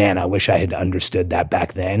 man, I wish I had understood that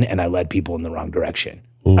back then and I led people in the wrong direction.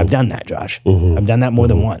 I've done that, Josh. I've done that more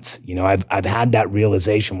than once. You know, I've had that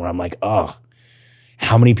realization where I'm like, oh,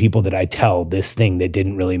 how many people did I tell this thing that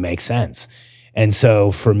didn't really make sense? And so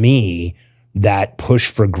for me, that push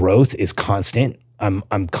for growth is constant.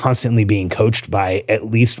 I'm constantly being coached by at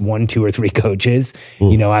least 1, 2, or 3 coaches.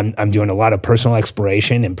 You know, I'm doing a lot of personal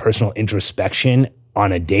exploration and personal introspection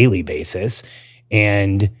on a daily basis,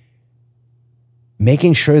 and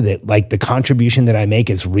making sure that like the contribution that I make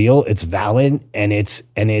is real, it's valid, and it's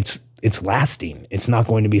lasting. It's not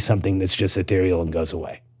going to be something that's just ethereal and goes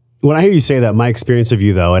away. when I hear you say that, my experience of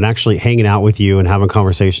you though, and actually hanging out with you and having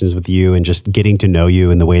conversations with you and just getting to know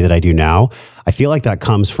you in the way that I do now, I feel like that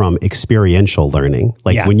comes from experiential learning.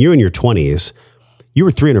 Like when you're in your 20s, you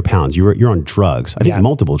were 300 pounds. You're on drugs. I think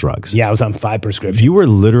multiple drugs. Yeah, I was on 5 prescriptions. You were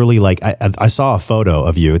literally like, I saw a photo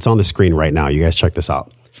of you. It's on the screen right now. You guys check this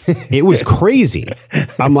out. It was crazy.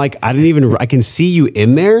 I'm like, I can see you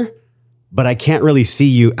in there, but I can't really see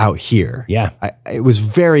you out here. Yeah. It was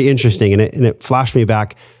very interesting. And it flashed me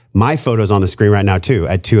back. My photo's on the screen right now too,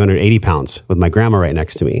 at 280 pounds with my grandma right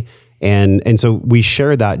next to me. And so we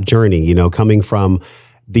share that journey, you know, coming from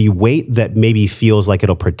the weight that maybe feels like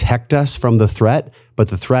it'll protect us from the threat, but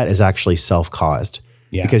the threat is actually self-caused.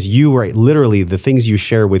 Yeah. Because you were literally the things you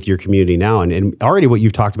share with your community now, and already what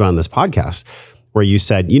you've talked about on this podcast, where you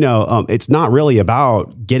said, you know, it's not really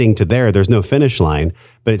about getting to there. There's no finish line.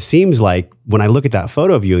 But it seems like when I look at that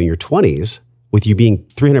photo of you in your 20s, with you being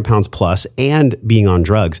 300 pounds plus and being on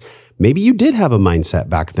drugs, maybe you did have a mindset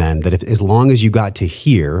back then that if as long as you got to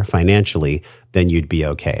here financially, then you'd be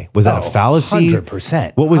okay. Was that a fallacy?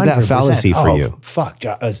 100%. What was that fallacy for you? Fuck.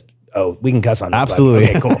 We can cuss on this. Absolutely.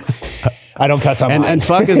 Okay, cool. I don't cuss on mine. And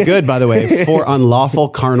fuck is good, by the way, for unlawful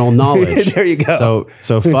carnal knowledge. There you go.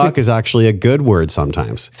 So fuck is actually a good word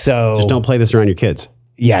sometimes. So just don't play this around your kids.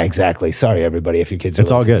 Yeah, exactly. Sorry, everybody, if your kids are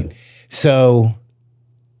It's all good. So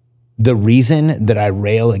the reason that I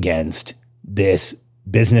rail against this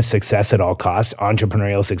business success at all cost,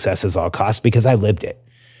 entrepreneurial success at all cost, because I lived it.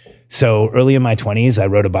 So early in my 20s, I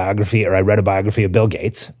read a biography of Bill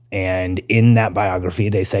Gates. And in that biography,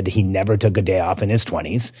 they said he never took a day off in his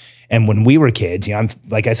 20s. And when we were kids, you know,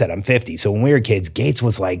 like I said, I'm 50. So when we were kids, Gates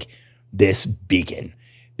was like this beacon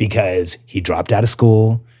because he dropped out of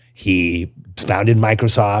school. He founded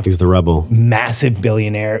Microsoft. He was the rebel. Massive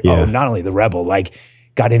billionaire. Yeah. Oh, not only the rebel, like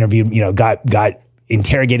got interviewed, you know, got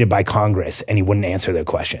interrogated by Congress and he wouldn't answer their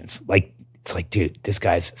questions. Like, it's like, dude, this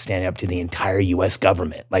guy's standing up to the entire US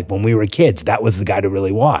government. Like when we were kids, that was the guy to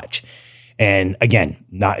really watch. And again,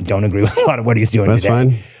 don't agree with a lot of what he's doing That's today.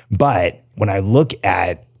 Fine. But when I look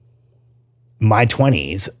at my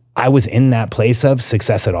 20s, I was in that place of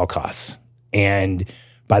success at all costs. And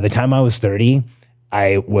by the time I was 30,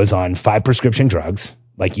 I was on 5 prescription drugs.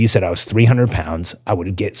 Like you said, I was 300 pounds. I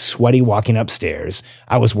would get sweaty walking upstairs.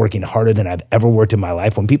 I was working harder than I've ever worked in my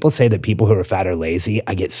life. When people say that people who are fat are lazy,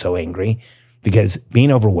 I get so angry because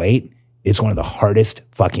being overweight is one of the hardest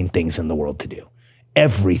fucking things in the world to do.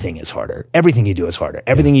 Everything is harder. Everything you do is harder.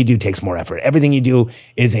 Everything you do takes more effort. Everything you do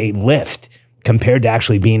is a lift compared to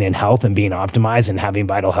actually being in health and being optimized and having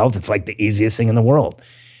vital health. It's like the easiest thing in the world.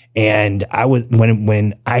 And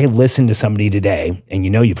when I listen to somebody today, and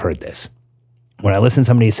you know you've heard this, when I listen to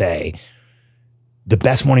somebody say, the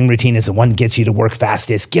best morning routine is the one that gets you to work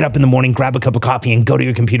fastest. Get up in the morning, grab a cup of coffee, and go to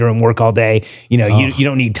your computer and work all day. You know, you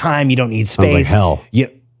don't need time, you don't need space. Sounds like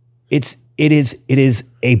hell. It is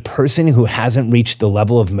a person who hasn't reached the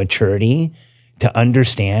level of maturity to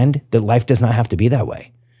understand that life does not have to be that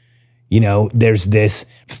way. You know, there's this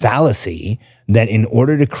fallacy that in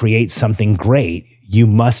order to create something great, you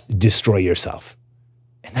must destroy yourself.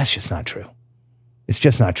 And that's just not true. It's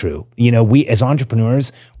just not true. You know, we as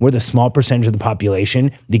entrepreneurs, we're the small percentage of the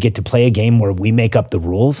population that get to play a game where we make up the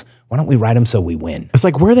rules. Why don't we write them so we win? It's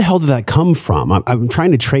like, where the hell did that come from? I'm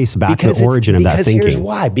trying to trace back the origin of that thinking. Because here's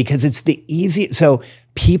why. Because it's the easy. So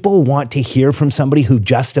people want to hear from somebody who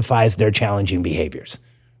justifies their challenging behaviors.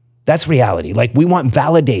 That's reality. Like we want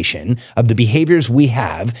validation of the behaviors we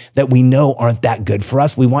have that we know aren't that good for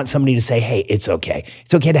us. We want somebody to say, hey, it's okay.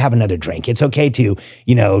 It's okay to have another drink. It's okay to,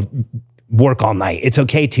 you know, work all night. It's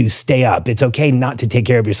okay to stay up. It's okay not to take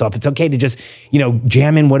care of yourself. It's okay to just, you know,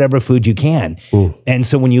 jam in whatever food you can. And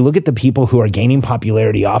so when you look at the people who are gaining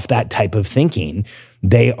popularity off that type of thinking,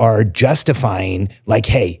 they are justifying like,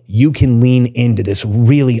 hey, you can lean into this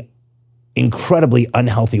really incredibly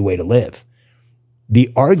unhealthy way to live.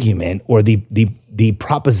 The argument or the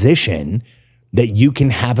proposition that you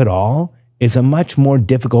can have it all is a much more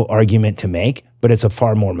difficult argument to make, but it's a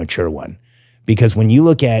far more mature one. Because when you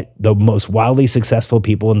look at the most wildly successful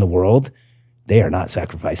people in the world, they are not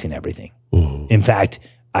sacrificing everything. In fact,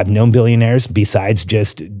 I've known billionaires besides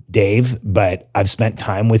just Dave, but I've spent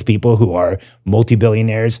time with people who are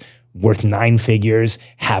multi-billionaires, worth 9 figures,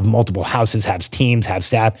 have multiple houses, have teams, have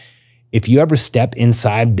staff. If you ever step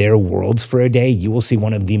inside their worlds for a day, you will see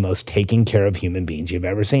one of the most taken care of human beings you've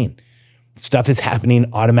ever seen. Stuff is happening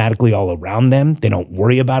automatically all around them. They don't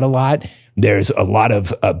worry about a lot. There's a lot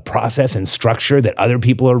of process and structure that other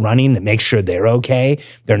people are running that makes sure they're okay.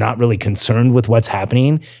 They're not really concerned with what's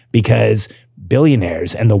happening because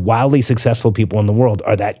billionaires and the wildly successful people in the world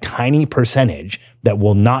are that tiny percentage that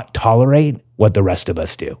will not tolerate what the rest of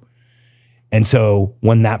us do. And so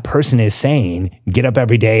when that person is saying, get up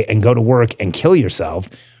every day and go to work and kill yourself,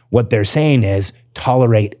 what they're saying is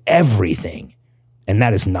tolerate everything. And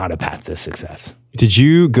that is not a path to success. Did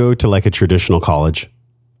you go to like a traditional college?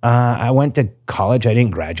 I went to college. I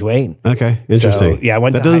didn't graduate. Okay. Interesting. So, yeah, I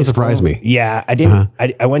went that to doesn't surprise me. Yeah, I didn't.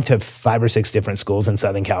 I went to 5 or 6 different schools in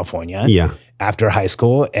Southern California. Yeah. After high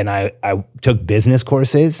school, and I took business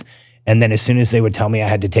courses. And then as soon as they would tell me I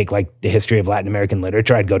had to take like the history of Latin American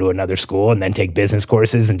literature, I'd go to another school and then take business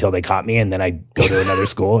courses until they caught me. And then I'd go to another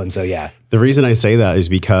school. And so, yeah. The reason I say that is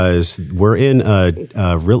because we're in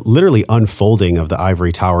a literally unfolding of the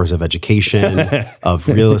ivory towers of education, of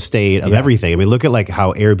real estate, of everything. I mean, look at like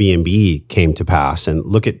how Airbnb came to pass, and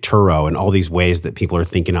look at Turo and all these ways that people are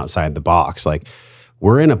thinking outside the box. Like,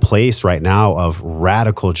 we're in a place right now of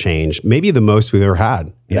radical change, maybe the most we've ever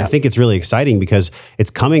had. And I think it's really exciting because it's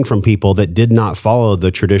coming from people that did not follow the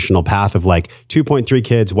traditional path of like 2.3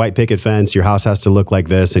 kids, white picket fence, your house has to look like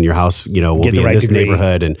this, and your house, will be in this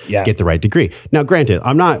neighborhood and get the right degree. Now, granted,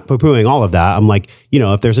 I'm not poo-pooing all of that. I'm like,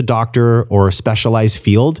 if there's a doctor or a specialized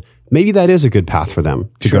field, maybe that is a good path for them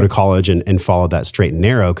to go to college and follow that straight and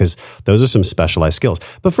narrow, because those are some specialized skills.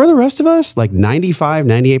 But for the rest of us, like 95,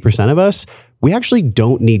 98% of us, we actually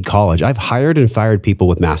don't need college. I've hired and fired people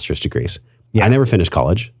with master's degrees. Yeah. I never finished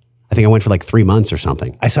college. I think I went for like 3 months or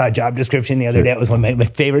something. I saw a job description the other day. It was one of my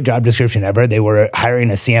favorite job description ever. They were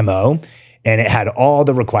hiring a CMO, and it had all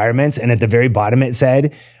the requirements. And at the very bottom, it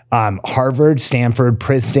said, Harvard, Stanford,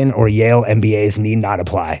 Princeton, or Yale MBAs need not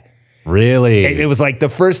apply. Really? It was like the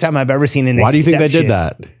first time I've ever seen an Why do you think exception. they did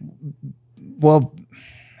that? Well,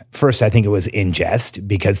 first, I think it was in jest,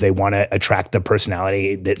 because they want to attract the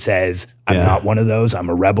personality that says, I'm not one of those. I'm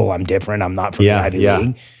a rebel. I'm different. I'm not from the Ivy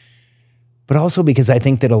League. But also because I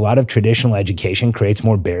think that a lot of traditional education creates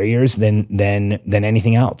more barriers than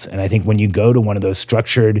anything else. And I think when you go to one of those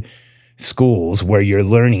structured schools where you're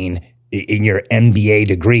learning in your MBA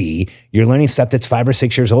degree, you're learning stuff that's 5 or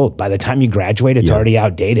 6 years old. By the time you graduate, it's already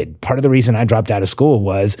outdated. Part of the reason I dropped out of school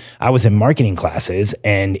was I was in marketing classes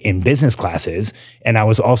and in business classes, and I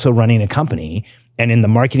was also running a company. And in the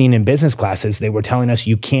marketing and business classes, they were telling us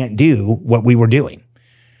you can't do what we were doing.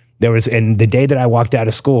 And the day that I walked out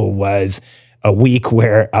of school was a week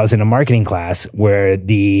where I was in a marketing class where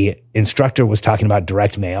the instructor was talking about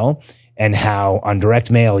direct mail, and how on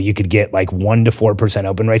direct mail you could get like 1 to 4%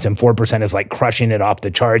 open rates, and 4% is like crushing it off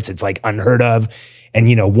the charts. It's like unheard of. And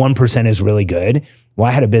 1% is really good. Well,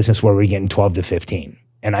 I had a business where we were getting 12 to 15.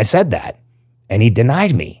 And I said that, and he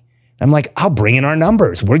denied me. I'm like, I'll bring in our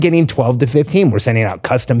numbers. We're getting 12 to 15. We're sending out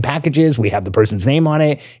custom packages. We have the person's name on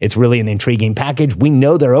it. It's really an intriguing package. We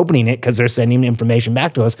know they're opening it because they're sending information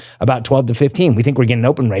back to us about 12 to 15. We think we're getting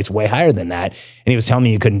open rates way higher than that. And he was telling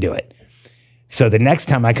me you couldn't do it. So the next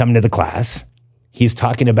time I come into the class, he's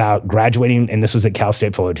talking about graduating, and this was at Cal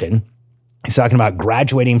State Fullerton. He's talking about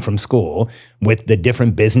graduating from school with the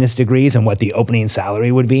different business degrees and what the opening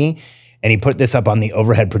salary would be. And he put this up on the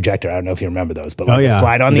overhead projector. I don't know if you remember those, but the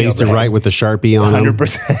slide on the overhead. They used to write with the Sharpie on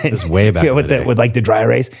 100%. It's way back with like the dry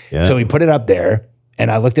erase. Yeah. So he put it up there, and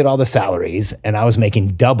I looked at all the salaries, and I was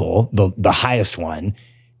making double the highest one.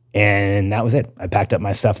 And that was it. I packed up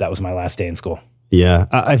my stuff. That was my last day in school. Yeah.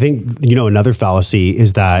 I think, another fallacy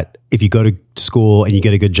is that if you go to school and you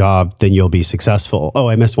get a good job, then you'll be successful. Oh,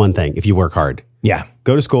 I missed one thing. If you work hard. Yeah.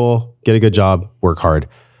 Go to school, get a good job, work hard.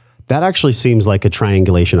 That actually seems like a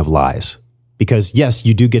triangulation of lies. Because yes,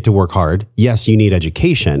 you do get to work hard. Yes, you need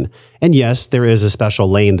education. And yes, there is a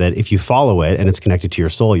special lane that if you follow it and it's connected to your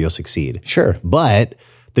soul, you'll succeed. Sure. But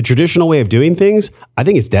the traditional way of doing things, I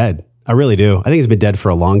think it's dead. I really do. I think it's been dead for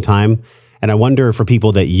a long time. And I wonder for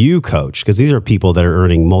people that you coach, because these are people that are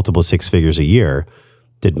earning multiple 6 figures a year,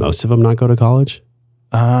 did most of them not go to college?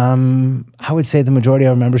 I would say the majority of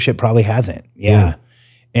our membership probably hasn't. Yeah.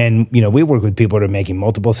 And, we work with people that are making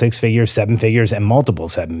multiple 6 figures, 7 figures, and multiple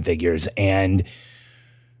 7 figures. And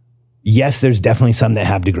yes, there's definitely some that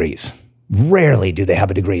have degrees. Rarely do they have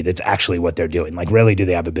a degree that's actually what they're doing. Like rarely do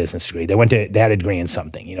they have a business degree. They had a degree in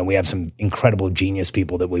something. We have some incredible genius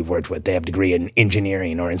people that we've worked with. They have a degree in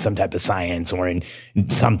engineering or in some type of science or in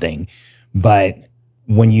something. But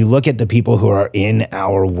when you look at the people who are in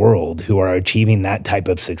our world who are achieving that type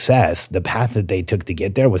of success, the path that they took to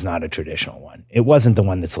get there was not a traditional one. It wasn't the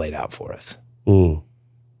one that's laid out for us.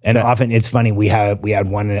 And often it's funny. We had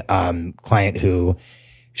one client who,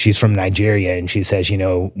 she's from Nigeria, and she says,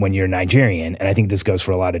 when you're Nigerian, and I think this goes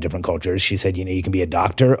for a lot of different cultures, she said, you can be a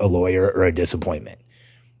doctor, a lawyer, or a disappointment.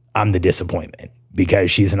 I'm the disappointment because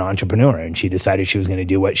she's an entrepreneur and she decided she was going to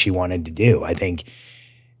do what she wanted to do. I think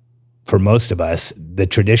for most of us, the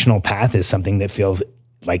traditional path is something that feels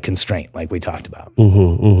like constraint, like we talked about.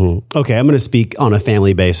 Okay, I'm going to speak on a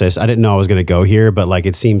family basis. I didn't know I was going to go here, but like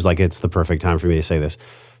it seems like it's the perfect time for me to say this.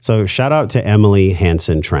 So shout out to Emily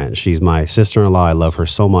Hansen Trent. She's my sister-in-law. I love her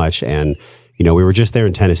so much. And, you know, we were just there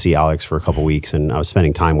in Tennessee, Alex, for a couple of weeks, and I was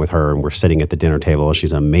spending time with her, and we're sitting at the dinner table.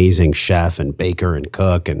 She's an amazing chef and baker and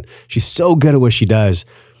cook, and she's so good at what she does.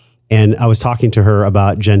 And I was talking to her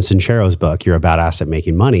about Jen Sincero's book, You're a Badass at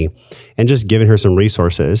Making Money, and just giving her some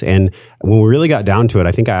resources. And when we really got down to it,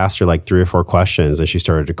 I think I asked her like 3 or 4 questions, and she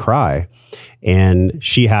started to cry. And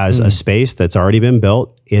she has a space that's already been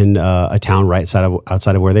built in a town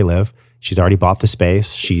outside of where they live. She's already bought the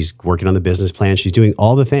space. She's working on the business plan. She's doing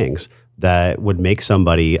all the things that would make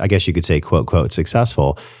somebody, I guess you could say, quote, quote,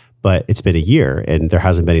 successful. But it's been a year and there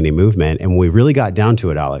hasn't been any movement. And when we really got down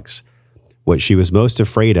to it, Alex, what she was most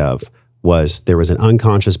afraid of was there was an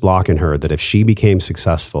unconscious block in her that if she became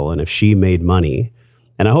successful and if she made money,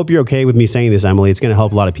 and I hope you're okay with me saying this, Emily, it's going to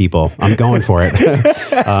help a lot of people. I'm going for it.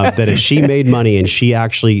 That if she made money and she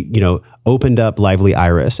actually, you know, opened up Lively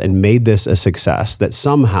Iris and made this a success, that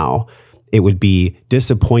somehow it would be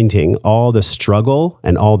disappointing all the struggle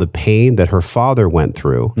and all the pain that her father went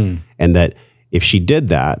through. And that if she did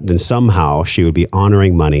that, then somehow she would be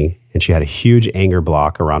honoring money. And she had a huge anger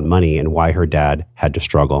block around money and why her dad had to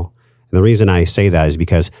struggle. And the reason I say that is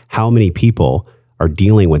because how many people are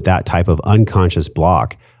dealing with that type of unconscious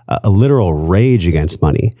block, a literal rage against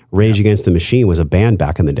money. Rage Against the Machine was a band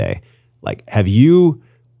back in the day. Like, have you,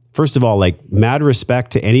 first of all, like mad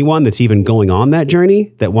respect to anyone that's even going on that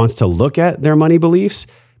journey that wants to look at their money beliefs?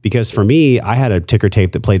 Because for me, I had a ticker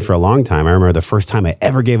tape that played for a long time. I remember the first time I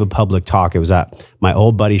ever gave a public talk, it was at my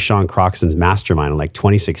old buddy Sean Croxton's mastermind in like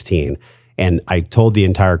 2016. And I told the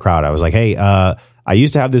entire crowd, I was like, hey, I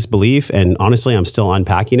used to have this belief, and honestly, I'm still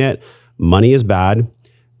unpacking it. Money is bad.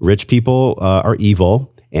 Rich people are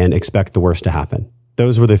evil, and expect the worst to happen.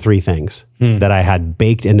 Those were the 3 things that I had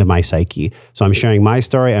baked into my psyche. So I'm sharing my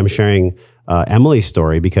story. I'm sharing Emily's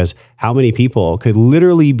story, because how many people could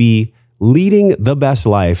literally be leading the best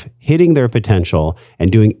life, hitting their potential,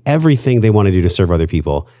 and doing everything they want to do to serve other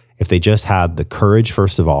people if they just had the courage,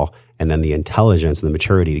 first of all, and then the intelligence and the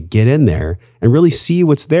maturity to get in there and really see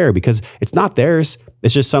what's there, because it's not theirs.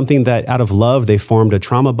 It's just something that out of love, they formed a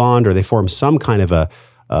trauma bond, or they formed some kind of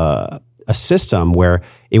a system where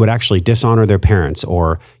it would actually dishonor their parents,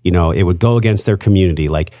 or, you know, it would go against their community.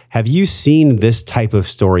 Like, have you seen this type of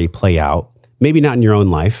story play out? Maybe not in your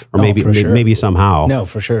own life, or maybe somehow. No,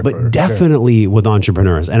 for sure. But definitely with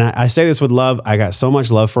entrepreneurs. And I say this with love. I got so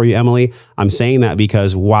much love for you, Emily. I'm saying that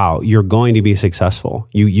because, wow, you're going to be successful.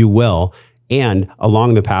 You will. And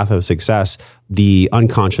along the path of success, the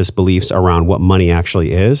unconscious beliefs around what money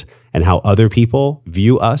actually is and how other people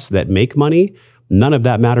view us that make money, none of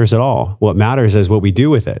that matters at all. What matters is what we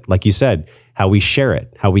do with it. Like you said, how we share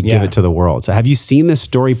it, how we give it to the world. So have you seen this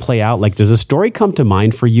story play out? Like, does a story come to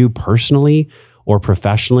mind for you personally or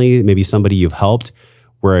professionally? Maybe somebody you've helped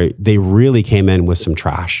where they really came in with some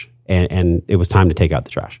trash and it was time to take out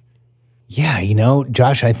the trash. Yeah, you know,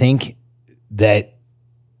 Josh, I think that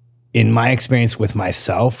in my experience with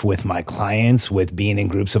myself, with my clients, with being in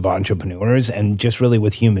groups of entrepreneurs, and just really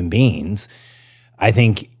with human beings, I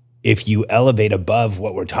think if you elevate above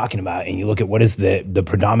what we're talking about and you look at what is the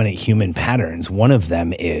predominant human patterns, one of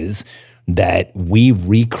them is that we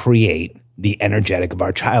recreate the energetic of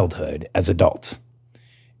our childhood as adults.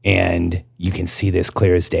 And you can see this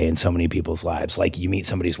clear as day in so many people's lives. Like, you meet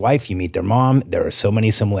somebody's wife, you meet their mom, there are so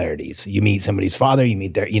many similarities. You meet somebody's father, you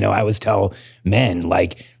meet their, you know, I always tell men,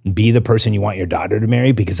 like, be the person you want your daughter to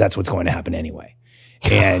marry, because that's what's going to happen anyway.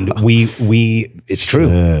 And it's true.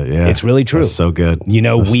 Yeah. It's really true. That's so good. You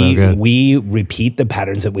know, we repeat the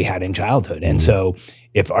patterns that we had in childhood. And so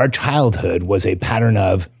if our childhood was a pattern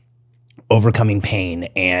of overcoming pain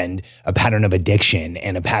and a pattern of addiction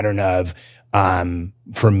and a pattern of,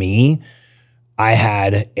 for me, I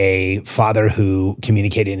had a father who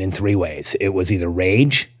communicated in 3 ways. It was either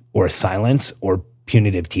rage or silence or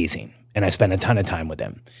punitive teasing. And I spent a ton of time with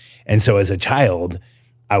him. And so as a child,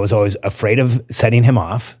 I was always afraid of setting him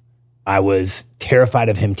off. I was terrified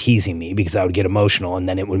of him teasing me because I would get emotional and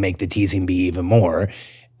then it would make the teasing be even more.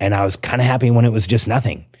 And I was kind of happy when it was just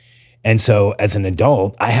nothing. And so as an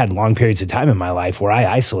adult, I had long periods of time in my life where I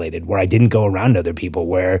isolated, where I didn't go around other people,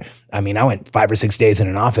 where, I mean, I went 5 or 6 days in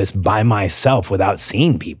an office by myself without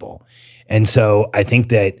seeing people. And so I think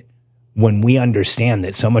that when we understand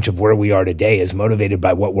that so much of where we are today is motivated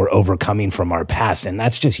by what we're overcoming from our past, and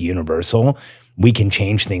that's just universal, we can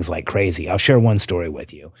change things like crazy. I'll share one story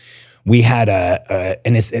with you. we had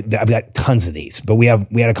I've got tons of these, but we had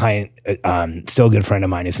a client, still a good friend of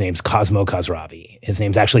mine. His name's Cosmo Khosravi. His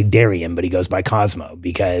name's actually Darian, but he goes by Cosmo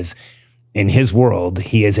because in his world,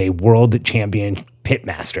 he is a world champion pit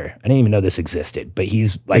master. I didn't even know this existed, but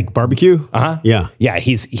he's like barbecue. Yeah.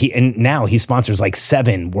 And now he sponsors like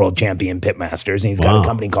 7 world champion pit masters, and he's got a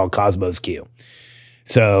company called Cosmos Q.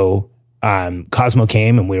 So Cosmo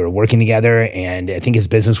came and we were working together, and I think his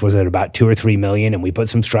business was at about 2 or 3 million, and we put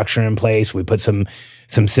some structure in place. We put some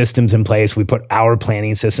systems in place. We put our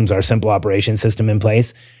planning systems, our simple operation system in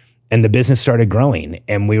place, and the business started growing.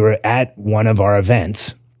 And we were at one of our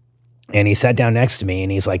events, and he sat down next to me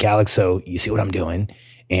and he's like, Alex, so you see what I'm doing?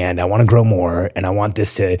 And I want to grow more, and I want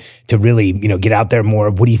this to really, get out there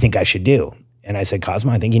more. What do you think I should do? And I said,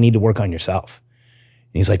 Cosmo, I think you need to work on yourself.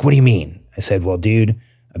 And he's like, what do you mean? I said, well, dude,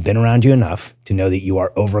 I've been around you enough to know that you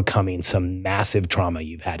are overcoming some massive trauma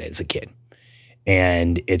you've had as a kid.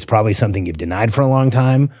 And it's probably something you've denied for a long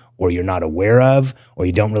time, or you're not aware of, or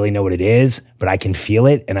you don't really know what it is, but I can feel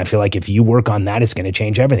it. And I feel like if you work on that, it's going to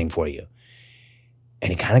change everything for you.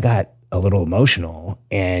 And he kind of got a little emotional.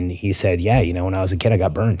 And he said, yeah, when I was a kid, I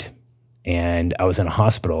got burned. And I was in a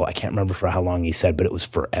hospital. I can't remember for how long he said, but it was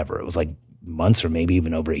forever. It was like months or maybe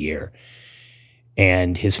even over a year.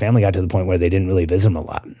 And his family got to the point where they didn't really visit him a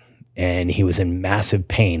lot. And he was in massive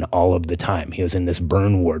pain all of the time. He was in this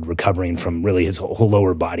burn ward recovering from really his whole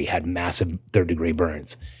lower body had massive 3rd-degree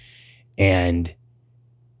burns. And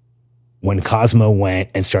when Cosmo went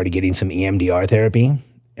and started getting some EMDR therapy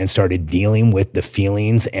and started dealing with the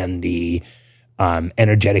feelings and the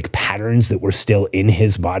energetic patterns that were still in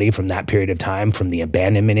his body from that period of time, from the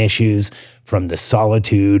abandonment issues, from the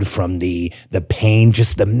solitude, from the pain,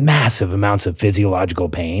 just the massive amounts of physiological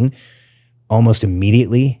pain, almost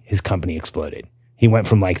immediately his company exploded. He went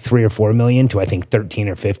from like 3 or 4 million to I think 13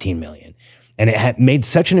 or 15 million. And it had made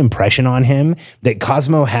such an impression on him that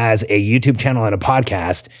Cosmo has a YouTube channel and a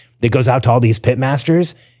podcast that goes out to all these pit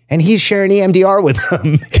masters, and he's sharing EMDR with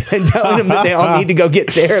them and telling them that they all need to go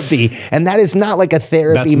get therapy. And that is not like a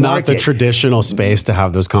therapy That's not the traditional space to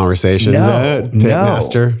have those conversations. Pit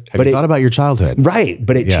master. Have you thought about your childhood? Right.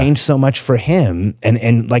 But it changed so much for him.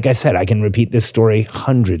 And like I said, I can repeat this story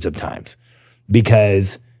hundreds of times,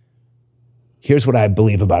 because here's what I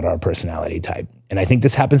believe about our personality type. And I think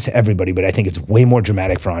this happens to everybody, but I think it's way more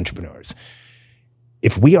dramatic for entrepreneurs.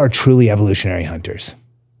 If we are truly evolutionary hunters,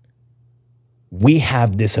 we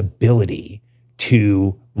have this ability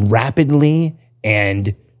to rapidly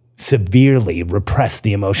and severely repress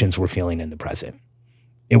the emotions we're feeling in the present.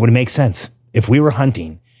 It would make sense. If we were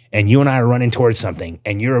hunting and you and I are running towards something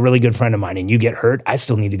and you're a really good friend of mine and you get hurt, I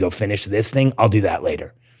still need to go finish this thing. I'll do that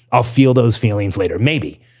later. I'll feel those feelings later,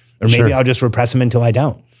 maybe. Or maybe I'll just repress them until I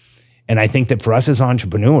don't. And I think that for us as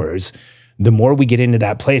entrepreneurs, the more we get into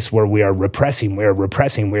that place where we are repressing,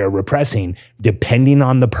 depending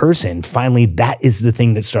on the person, finally, that is the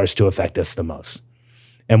thing that starts to affect us the most.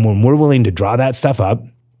 And when we're willing to draw that stuff up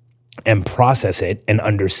and process it and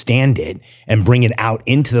understand it and bring it out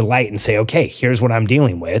into the light and say, okay, here's what I'm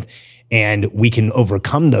dealing with, and we can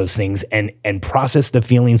overcome those things and process the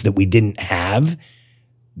feelings that we didn't have,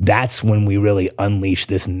 that's when we really unleash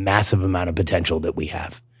this massive amount of potential that we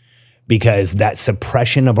have. Because that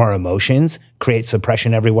suppression of our emotions creates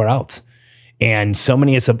suppression everywhere else. And so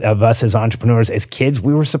many of us as entrepreneurs, as kids,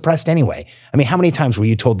 we were suppressed anyway. I mean, how many times were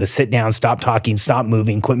you told to sit down, stop talking, stop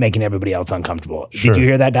moving, quit making everybody else uncomfortable? Sure. Did you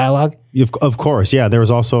hear that dialogue? Of course, yeah. There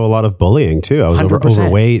was also a lot of bullying too. I was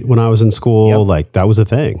overweight when I was in school. Yep. Like that was a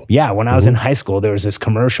thing. Yeah, when I was in high school, there was this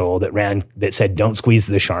commercial that said, "Don't squeeze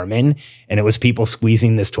the Charmin," and it was people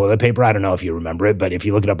squeezing this toilet paper. I don't know if you remember it, but if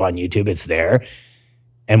you look it up on YouTube, it's there.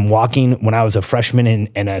 And walking, when I was a freshman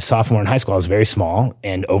and a sophomore in high school, I was very small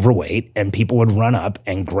and overweight, and people would run up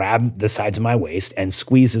and grab the sides of my waist and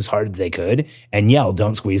squeeze as hard as they could and yell,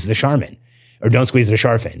 "Don't squeeze the Charmin," or "Don't squeeze the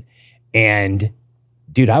Charfen." And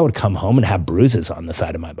dude, I would come home and have bruises on the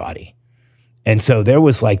side of my body. And so there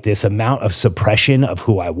was like this amount of suppression of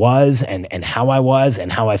who I was and how I was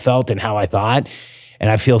and how I felt and how I thought. And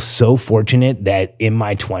I feel so fortunate that in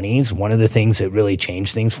my 20s, one of the things that really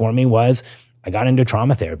changed things for me was I got into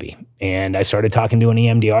trauma therapy, and I started talking to an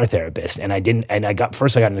EMDR therapist, and I got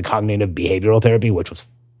into cognitive behavioral therapy, which was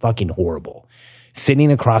fucking horrible.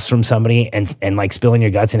 Sitting across from somebody and like spilling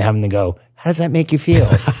your guts and having to go, "How does that make you feel?"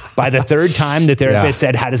 By the third time the therapist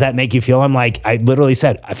said, "How does that make you feel?" I'm like, I literally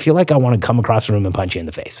said, "I feel like I want to come across the room and punch you in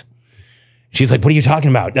the face." She's like, "What are you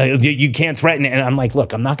talking about? You can't threaten it." And I'm like,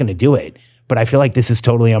 "Look, I'm not going to do it, but I feel like this is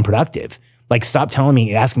totally unproductive. Like, stop telling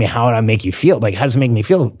me, ask me how I make you feel. Like, how does it make me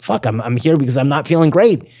feel? Fuck, I'm here because I'm not feeling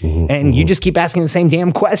great." And you just keep asking the same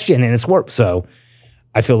damn question, and it's work. So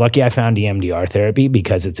I feel lucky I found EMDR therapy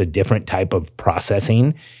because it's a different type of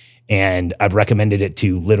processing. And I've recommended it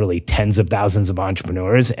to literally tens of thousands of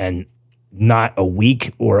entrepreneurs, and not a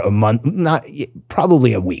week or a month,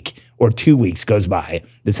 probably a week or 2 weeks goes by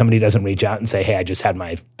that somebody doesn't reach out and say, hey, I just had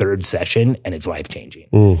my third session and it's life-changing.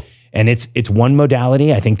 And it's one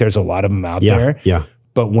modality. I think there's a lot of them out there. Yeah.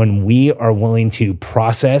 But when we are willing to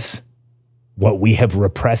process what we have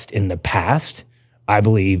repressed in the past, I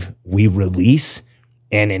believe we release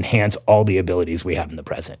and enhance all the abilities we have in the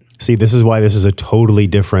present. See, this is why this is a totally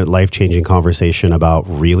different life-changing conversation about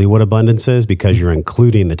really what abundance is, because you're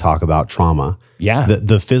including the talk about trauma. Yeah.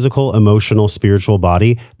 The physical, emotional, spiritual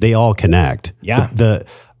body, they all connect. Yeah. The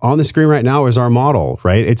on the screen right now is our model,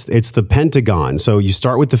 right? It's the pentagon. So you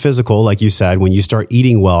start with the physical, like you said, when you start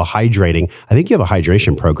eating well, hydrating. I think you have a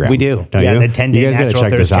hydration program. We do. Yeah, the 10-day you guys got to natural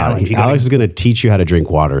check thirst this out. challenge. Alex is going to teach you how to drink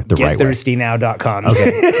water the right way. GetThirstyNow.com.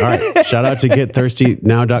 Okay. All right. Shout out to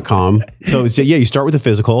GetThirstyNow.com. So yeah, you start with the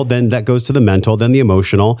physical, then that goes to the mental, then the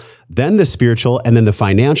emotional, then the spiritual, and then the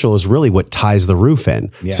financial is really what ties the roof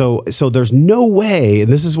in. Yeah. So there's no way,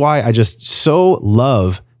 and this is why I just so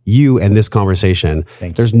love you and this conversation.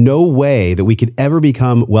 There's no way that we could ever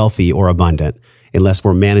become wealthy or abundant unless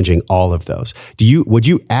we're managing all of those. Would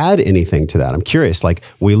you add anything to that? I'm curious, like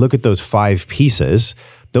when we look at those 5 pieces,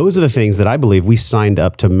 those are the things that I believe we signed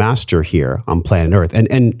up to master here on planet Earth.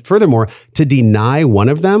 And furthermore, to deny one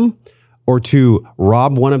of them or to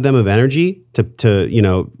rob one of them of energy, to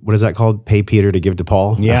what is that called? Pay Peter to give to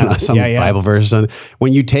Paul? Yeah. Some Bible verse or something.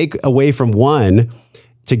 When you take away from one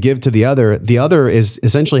to give to the other is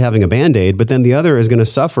essentially having a Band-Aid, but then the other is going to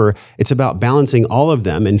suffer. It's about balancing all of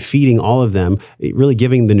them and feeding all of them, really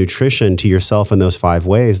giving the nutrition to yourself in those 5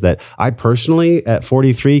 ways that I personally at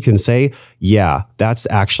 43 can say, yeah, that's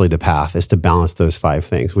actually the path, is to balance those 5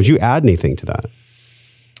 things. Would you add anything to that?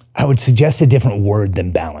 I would suggest a different word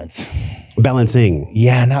than balance. Balancing.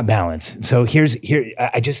 Yeah, not balance. So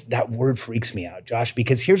that word freaks me out, Josh,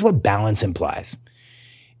 because here's what balance implies.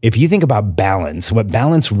 If you think about balance, what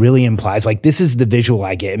balance really implies, like this is the visual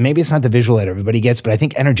I get. And maybe it's not the visual that everybody gets, but I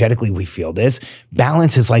think energetically we feel this.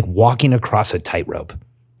 Balance is like walking across a tightrope.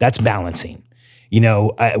 That's balancing. When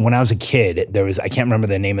I was a kid, I can't remember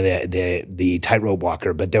the name of the tightrope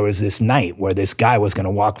walker, but there was this night where this guy was going to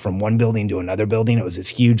walk from one building to another building. It was this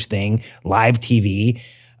huge thing, live TV.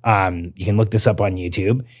 You can look this up on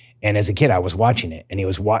YouTube. And as a kid, I was watching it, and he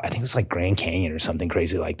was, I think it was like Grand Canyon or something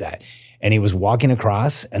crazy like that. And he was walking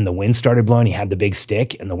across, and the wind started blowing. He had the big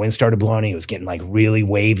stick, and the wind started blowing. And he was getting like really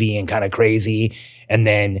wavy and kind of crazy. And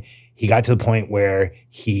then he got to the point where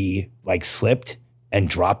he like slipped and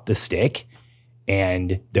dropped the stick.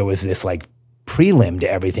 And there was this like prelim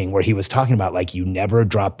to everything where he was talking about like, you never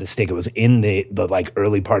drop the stick. It was in the like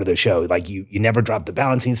early part of the show. Like you never drop the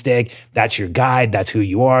balancing stick. That's your guide. That's who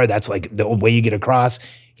you are. That's like the way you get across.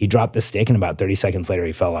 He dropped the stick, and about 30 seconds later,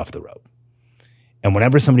 he fell off the rope. And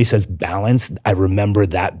whenever somebody says balance, I remember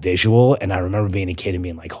that visual, and I remember being a kid and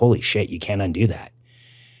being like, holy shit, you can't undo that.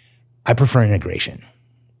 I prefer integration.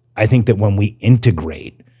 I think that when we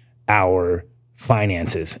integrate our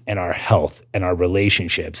finances and our health and our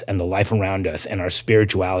relationships and the life around us and our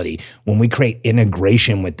spirituality, when we create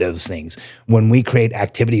integration with those things, when we create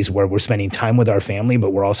activities where we're spending time with our family, but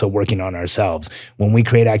we're also working on ourselves, when we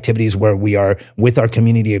create activities where we are with our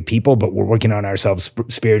community of people, but we're working on ourselves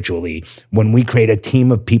spiritually, when we create a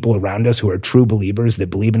team of people around us who are true believers that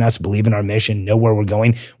believe in us, believe in our mission, know where we're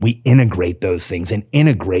going, we integrate those things. And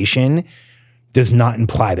integration does not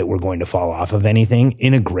imply that we're going to fall off of anything.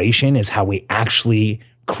 Integration is how we actually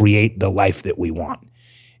create the life that we want.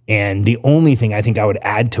 And the only thing I think I would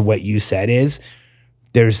add to what you said is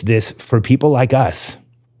there's this, for people like us,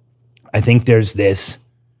 I think there's this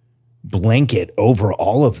blanket over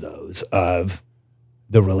all of those of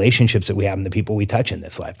the relationships that we have and the people we touch in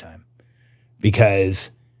this lifetime.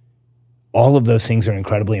 Because all of those things are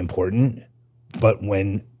incredibly important. But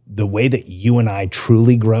when the way that you and I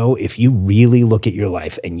truly grow, if you really look at your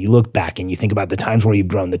life and you look back and you think about the times where you've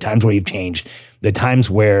grown, the times where you've changed, the times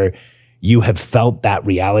where you have felt that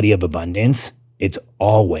reality of abundance, it's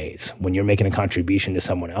always when you're making a contribution to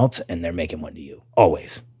someone else and they're making one to you.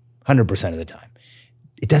 Always. 100% of the time.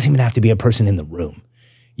 It doesn't even have to be a person in the room.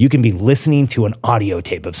 You can be listening to an audio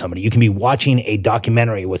tape of somebody. You can be watching a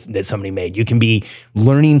documentary that somebody made. You can be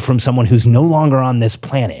learning from someone who's no longer on this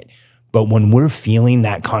planet. But when we're feeling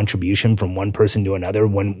that contribution from one person to another,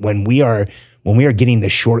 when we are getting the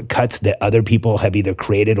shortcuts that other people have either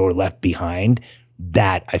created or left behind,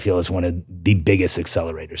 that I feel is one of the biggest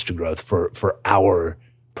accelerators to growth for our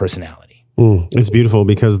personality. It's beautiful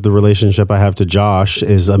because the relationship I have to Josh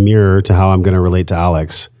is a mirror to how I'm going to relate to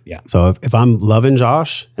Alex. Yeah. So if I'm loving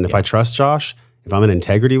Josh and if I trust Josh, if I'm in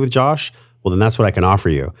integrity with Josh, well, then that's what I can offer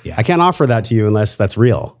you. Yeah. I can't offer that to you unless that's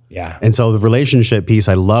real. Yeah. And so the relationship piece,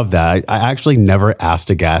 I love that. I actually never asked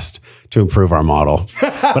a guest to improve our model,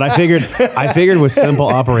 but I figured with simple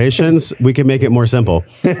operations, we could make it more simple.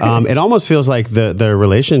 It almost feels like the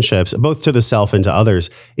relationships, both to the self and to others,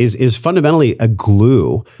 is fundamentally a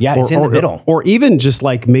glue. Yeah, it's in the middle. Or even just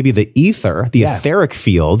like maybe the ether, the etheric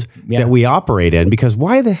field that we operate in, because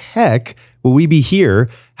why the heck will we be here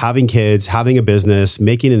having kids, having a business,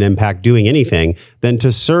 making an impact, doing anything than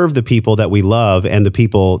to serve the people that we love and the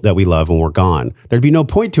people that we love when we're gone? There'd be no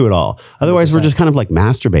point to it all. Otherwise, 100%. We're just kind of like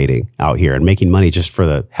masturbating out here and making money just for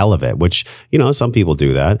the hell of it, which, some people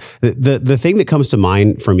do that. The thing that comes to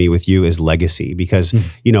mind for me with you is legacy, because,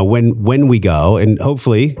 when we go, and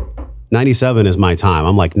hopefully 97 is my time.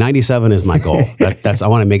 I'm like, 97 is my goal. I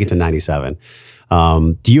want to make it to 97.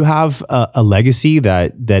 Do you have a legacy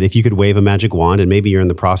that if you could wave a magic wand, and maybe you're in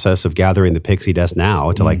the process of gathering the pixie dust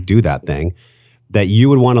now to like do that thing, that you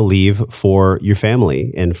would want to leave for your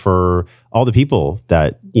family and for all the people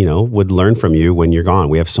that, would learn from you when you're gone?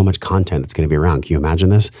 We have so much content that's going to be around. Can you imagine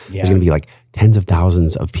this? Yeah. There's going to be like tens of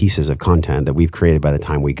thousands of pieces of content that we've created by the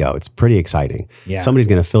time we go. It's pretty exciting. Yeah. Somebody's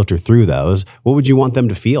going to filter through those. What would you want them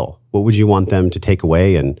to feel? What would you want them to take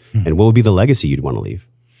away? And what would be the legacy you'd want to leave?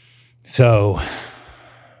 So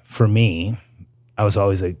for me, I was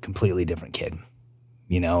always a completely different kid.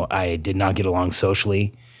 I did not get along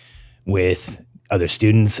socially with other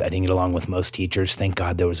students. I didn't get along with most teachers. Thank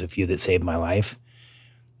God there was a few that saved my life.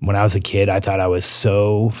 When I was a kid, I thought I was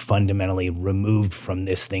so fundamentally removed from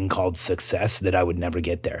this thing called success that I would never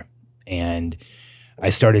get there. And I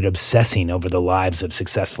started obsessing over the lives of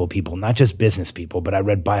successful people, not just business people, but I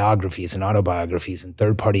read biographies and autobiographies and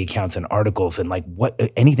third-party accounts and articles and like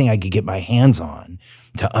anything I could get my hands on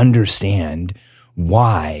to understand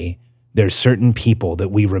why there's certain people that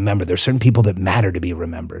we remember. There's certain people that matter to be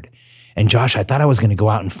remembered. And Josh, I thought I was going to go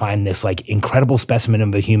out and find this like incredible specimen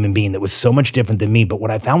of a human being that was so much different than me. But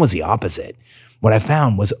what I found was the opposite. What I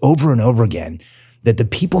found was over and over again that the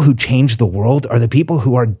people who change the world are the people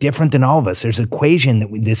who are different than all of us. There's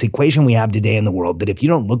this equation we have today in the world that if you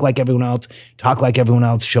don't look like everyone else, talk like everyone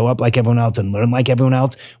else, show up like everyone else, and learn like everyone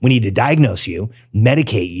else, we need to diagnose you,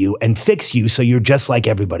 medicate you, and fix you so you're just like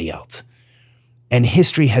everybody else. And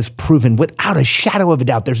history has proven without a shadow of a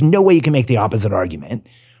doubt, there's no way you can make the opposite argument,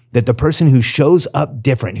 that the person who shows up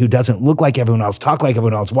different, who doesn't look like everyone else, talk like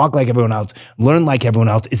everyone else, walk like everyone else, learn like everyone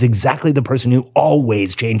else, is exactly the person who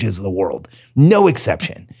always changes the world. No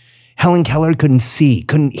exception. Helen Keller couldn't see,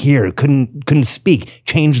 couldn't hear, couldn't speak,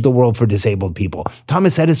 changed the world for disabled people.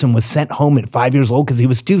 Thomas Edison was sent home at 5 years old because he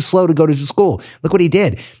was too slow to go to school. Look what he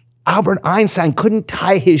did. Albert Einstein couldn't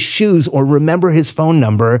tie his shoes or remember his phone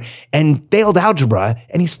number and failed algebra,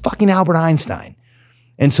 and he's fucking Albert Einstein.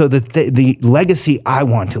 And so the legacy I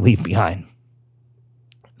want to leave behind,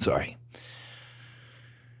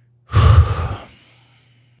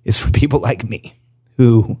 is for people like me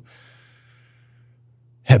who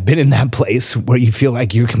have been in that place where you feel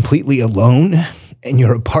like you're completely alone and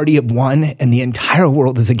you're a party of one and the entire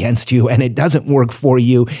world is against you and it doesn't work for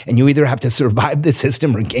you and you either have to survive the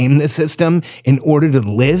system or game the system in order to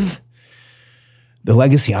live. The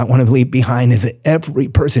legacy I want to leave behind is that every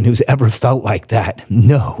person who's ever felt like that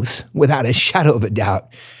knows without a shadow of a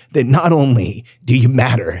doubt that not only do you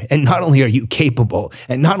matter and not only are you capable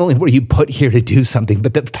and not only were you put here to do something,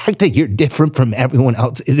 but the fact that you're different from everyone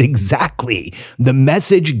else is exactly the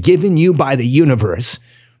message given you by the universe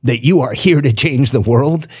that you are here to change the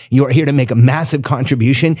world. You are here to make a massive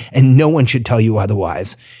contribution and no one should tell you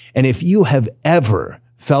otherwise. And if you have ever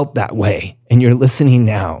felt that way and you're listening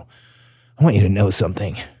now, I want you to know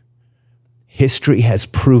something. History has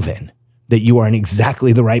proven that you are in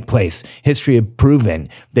exactly the right place. History has proven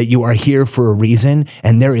that you are here for a reason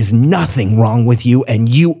and there is nothing wrong with you and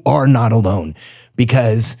you are not alone,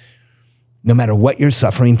 because no matter what you're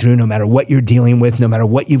suffering through, no matter what you're dealing with, no matter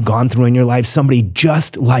what you've gone through in your life, somebody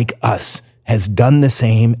just like us has done the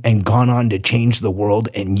same and gone on to change the world,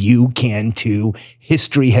 and you can too.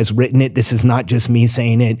 History has written it. This is not just me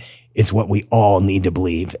saying it. It's what we all need to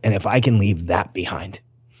believe. And if I can leave that behind,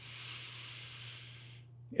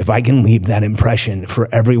 if I can leave that impression for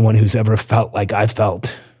everyone who's ever felt like I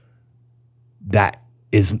felt, that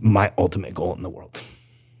is my ultimate goal in the world.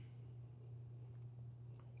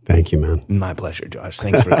 Thank you, man. My pleasure, Josh.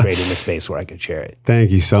 Thanks for creating a space where I could share it. Thank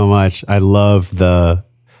you so much. I love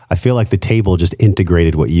I feel like the table just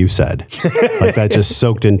integrated what you said. Like that just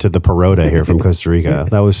soaked into the parota here from Costa Rica.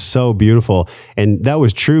 That was so beautiful. And that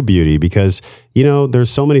was true beauty because,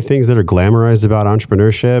 there's so many things that are glamorized about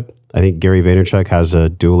entrepreneurship. I think Gary Vaynerchuk has a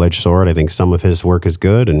dual-edged sword. I think some of his work is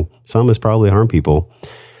good and some has probably harmed people.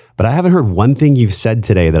 But I haven't heard one thing you've said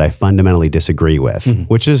today that I fundamentally disagree with,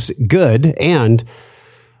 which is good. And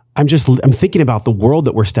I'm thinking about the world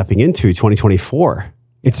that we're stepping into, 2024.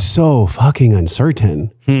 It's so fucking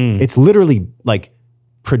uncertain. It's literally like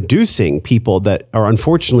producing people that are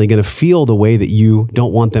unfortunately going to feel the way that you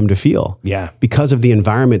don't want them to feel. Yeah. Because of the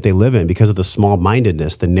environment they live in, because of the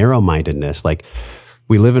small-mindedness, the narrow-mindedness. Like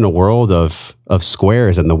we live in a world of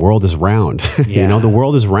squares and the world is round. Yeah. The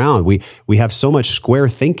world is round. We have so much square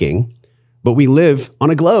thinking, but we live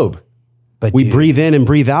on a globe. But we breathe in and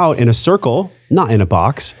breathe out in a circle, not in a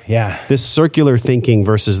box. Yeah. This circular thinking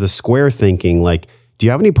versus the square thinking, like, do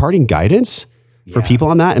you have any parting guidance for people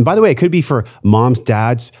on that? And by the way, it could be for moms,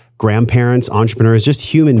 dads, grandparents, entrepreneurs, just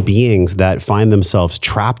human beings that find themselves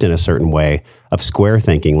trapped in a certain way of square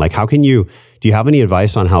thinking. Like, do you have any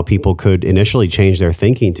advice on how people could initially change their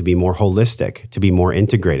thinking to be more holistic, to be more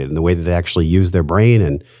integrated in the way that they actually use their brain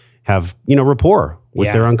and have, rapport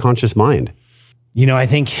with their unconscious mind? I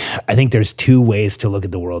think there's two ways to look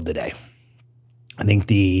at the world today. I think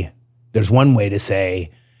there's one way to say,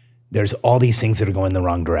 there's all these things that are going the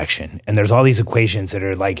wrong direction. And there's all these equations that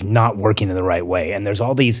are like not working in the right way. And there's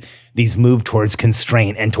all these move towards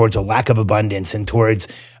constraint and towards a lack of abundance and towards,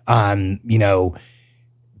 pain.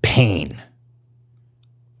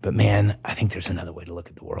 But man, I think there's another way to look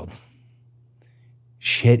at the world.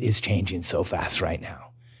 Shit is changing so fast right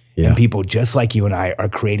now. Yeah. And people just like you and I are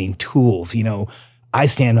creating tools. I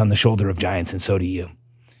stand on the shoulder of giants and so do you.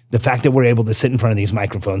 The fact that we're able to sit in front of these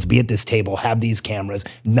microphones, be at this table, have these cameras,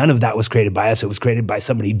 none of that was created by us. It was created by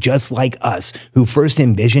somebody just like us who first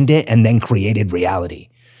envisioned it and then created reality.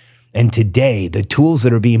 And today, the tools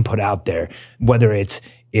that are being put out there, whether it's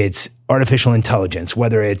artificial intelligence,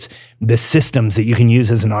 whether it's the systems that you can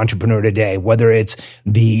use as an entrepreneur today, whether it's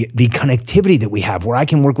the connectivity that we have, where I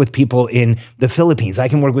can work with people in the Philippines, I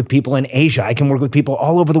can work with people in Asia, I can work with people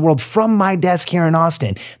all over the world from my desk here in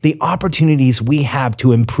Austin. The opportunities we have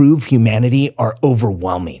to improve humanity are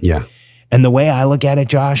overwhelming. Yeah. And the way I look at it,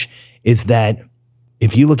 Josh, is that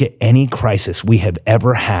if you look at any crisis we have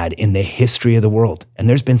ever had in the history of the world, and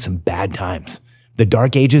there's been some bad times, the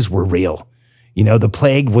Dark Ages were real. The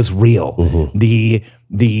plague was real. Mm-hmm.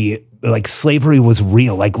 The slavery was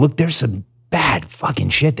real. Like, look, there's some bad fucking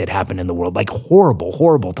shit that happened in the world, like horrible,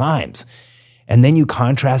 horrible times. And then you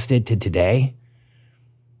contrast it to today.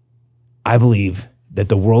 I believe that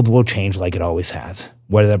the world will change like it always has,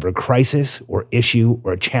 whatever crisis or issue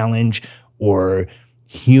or challenge or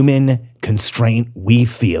human constraint we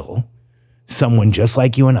feel, someone just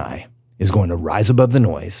like you and I is going to rise above the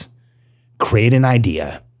noise, create an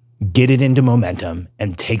idea, get it into momentum,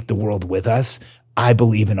 and take the world with us. I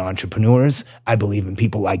believe in entrepreneurs. I believe in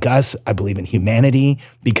people like us. I believe in humanity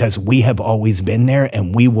because we have always been there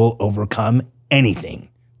and we will overcome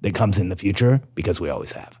anything that comes in the future because we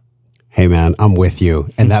always have. Hey man, I'm with you.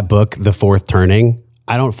 And that book, The Fourth Turning,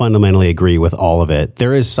 I don't fundamentally agree with all of it.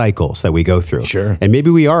 There is cycles that we go through. Sure. And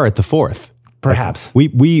maybe we are at the fourth. Perhaps.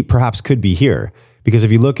 Like we perhaps could be here because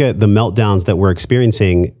if you look at the meltdowns that we're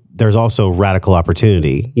experiencing, there's also radical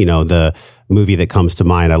opportunity. The movie that comes to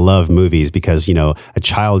mind, I love movies because, a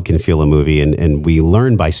child can feel a movie and we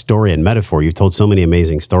learn by story and metaphor. You've told so many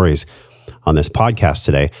amazing stories on this podcast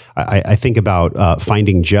today. I think about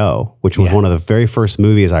Finding Joe, which was one of the very first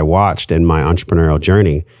movies I watched in my entrepreneurial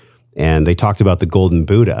journey. And they talked about the Golden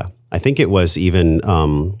Buddha. I think it was even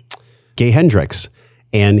Gay Hendricks.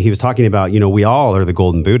 And he was talking about, we all are the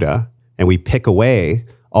Golden Buddha and we pick away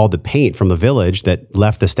all the paint from the village that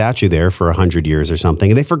left the statue there for 100 years or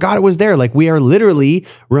something. And they forgot it was there. Like we are literally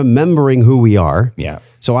remembering who we are. Yeah.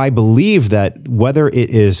 So I believe that whether it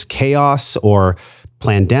is chaos or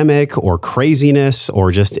pandemic or craziness or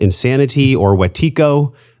just insanity or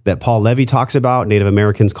Wetiko that Paul Levy talks about, Native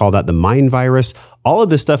Americans call that the mind virus. All of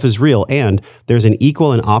this stuff is real. And there's an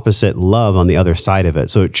equal and opposite love on the other side of it.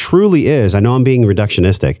 So it truly is, I know I'm being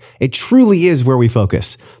reductionistic. It truly is where we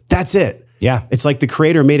focus. That's it. Yeah. It's like the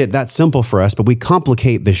creator made it that simple for us, but we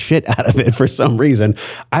complicate the shit out of it for some reason.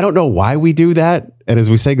 I don't know why we do that. And as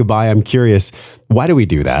we say goodbye, I'm curious, why do we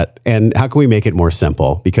do that? And how can we make it more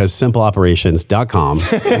simple? Because simpleoperations.com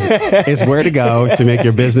is where to go to make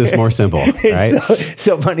your business more simple, right? It's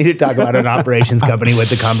so funny to talk about an operations company with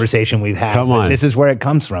the conversation we've had. Come on. This is where it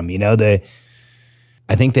comes from.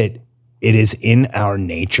 I think that it is in our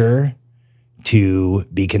nature to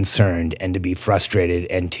be concerned and to be frustrated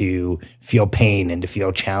and to feel pain and to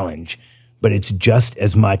feel challenge. But it's just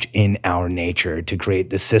as much in our nature to create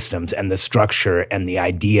the systems and the structure and the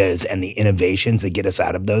ideas and the innovations that get us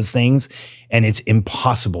out of those things. And it's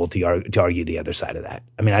impossible to argue the other side of that.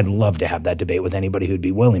 I mean, I'd love to have that debate with anybody who'd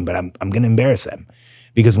be willing, but I'm going to embarrass them.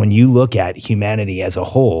 Because when you look at humanity as a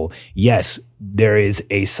whole, yes, there is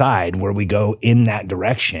a side where we go in that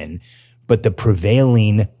direction, but the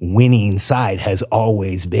prevailing winning side has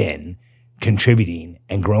always been contributing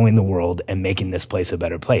and growing the world and making this place a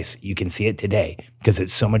better place. You can see it today because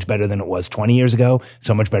it's so much better than it was 20 years ago,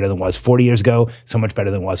 so much better than it was 40 years ago, so much better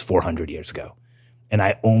than it was 400 years ago. And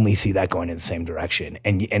I only see that going in the same direction.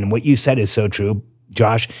 And what you said is so true,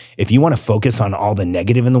 Josh. If you want to focus on all the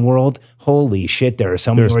negative in the world, holy shit, there are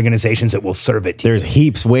so many organizations that will serve it to There's you.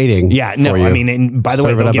 Heaps waiting. Yeah, no, I mean, and by the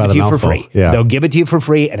way, they'll give it to you for free. Yeah. They'll give it to you for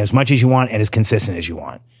free and as much as you want and as consistent as you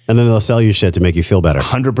want. And then they'll sell you shit to make you feel better.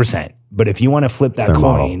 100%. But if you want to flip that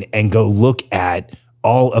coin and go look at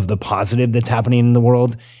all of the positive that's happening in the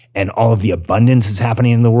world and all of the abundance that's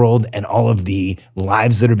happening in the world and all of the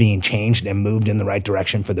lives that are being changed and moved in the right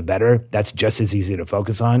direction for the better, that's just as easy to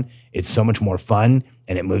focus on. It's so much more fun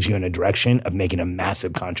and it moves you in a direction of making a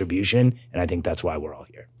massive contribution. And I think that's why we're all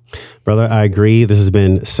here. Brother, I agree. This has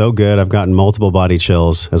been so good. I've gotten multiple body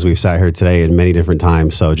chills as we've sat here today in many different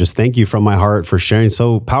times. So just thank you from my heart for sharing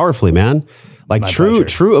so powerfully, man. Like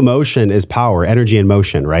true emotion is power, energy and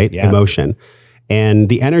motion, right? Yeah. Emotion. And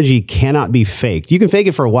the energy cannot be faked. You can fake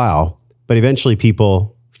it for a while, but eventually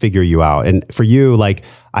people figure you out. And for you, like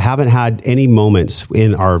I haven't had any moments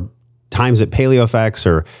in our times at PaleoFX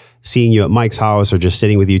or seeing you at Mike's house or just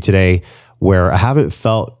sitting with you today where I haven't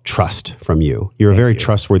felt trust from you. You're a very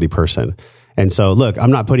trustworthy person. And so look,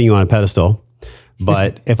 I'm not putting you on a pedestal,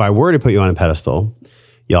 but if I were to put you on a pedestal,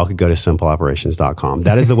 y'all could go to simpleoperations.com.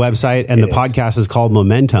 That is the website. And the podcast is called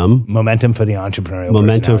Momentum. Momentum for the entrepreneurial.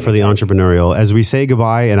 Momentum for the entrepreneurial. As we say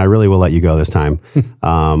goodbye, and I really will let you go this time.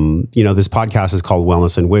 This podcast is called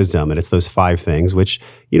Wellness and Wisdom. And it's those 5 things, which,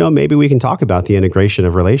 maybe we can talk about the integration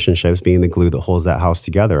of relationships being the glue that holds that house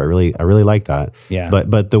together. I really like that. Yeah.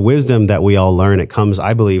 But the wisdom that we all learn, it comes,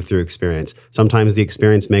 I believe, through experience. Sometimes the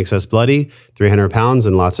experience makes us bloody, 300 pounds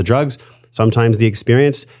and lots of drugs. Sometimes the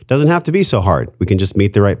experience doesn't have to be so hard. We can just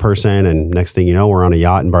meet the right person, and next thing you know, we're on a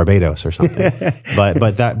yacht in Barbados or something.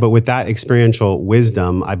 but with that experiential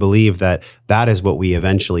wisdom, I believe that is what we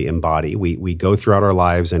eventually embody. We go throughout our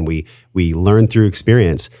lives and we learn through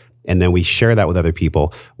experience, and then we share that with other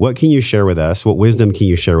people. What can you share with us? What wisdom can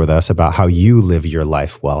you share with us about how you live your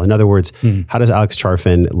life well? In other words, how does Alex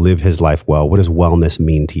Charfen live his life well? What does wellness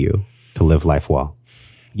mean to you to live life well?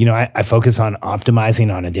 I focus on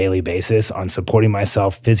optimizing on a daily basis, on supporting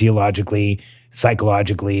myself physiologically,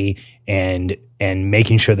 psychologically, and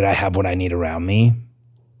making sure that I have what I need around me.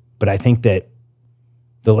 But I think that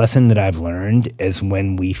the lesson that I've learned is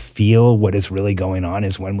when we feel what is really going on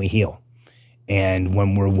is when we heal. And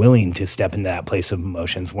when we're willing to step into that place of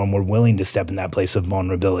emotions, when we're willing to step in that place of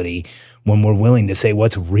vulnerability, when we're willing to say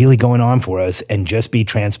what's really going on for us and just be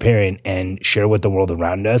transparent and share with the world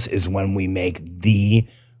around us is when we make the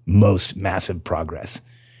most massive progress.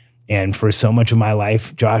 And for so much of my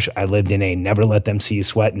life, Josh, I lived in a never let them see you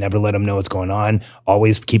sweat, never let them know what's going on,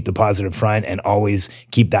 always keep the positive front and always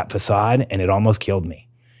keep that facade. And it almost killed me.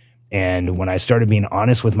 And when I started being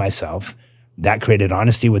honest with myself, that created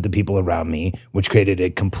honesty with the people around me, which created a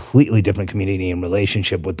completely different community and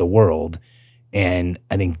relationship with the world. And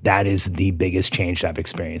I think that is the biggest change I've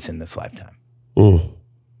experienced in this lifetime. I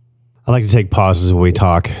like to take pauses when we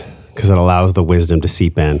talk because it allows the wisdom to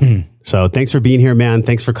seep in. So thanks for being here, man.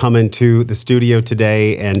 Thanks for coming to the studio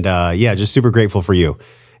today. And just super grateful for you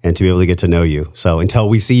and to be able to get to know you. So until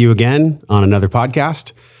we see you again on another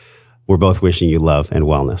podcast, we're both wishing you love and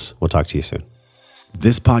wellness. We'll talk to you soon.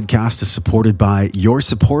 This podcast is supported by your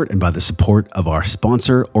support and by the support of our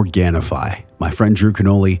sponsor, Organifi. My friend Drew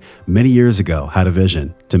Canoli many years ago had a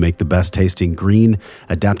vision to make the best tasting green,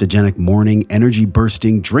 adaptogenic morning energy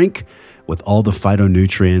bursting drink with all the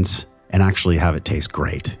phytonutrients and actually have it taste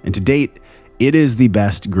great. And to date, it is the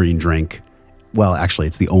best green drink. Well, actually,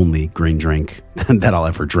 it's the only green drink that I'll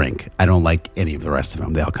ever drink. I don't like any of the rest of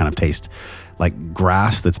them. They all kind of taste like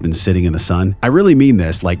grass that's been sitting in the sun. I really mean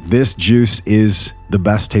this. Like, this juice is the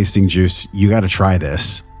best tasting juice. You got to try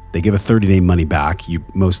this. They give a 30-day money back. You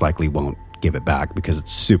most likely won't give it back because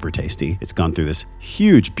it's super tasty. It's gone through this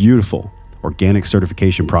huge, beautiful organic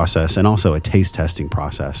certification process and also a taste testing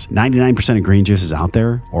process. 99% of green juices out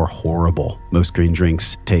there are horrible. Most green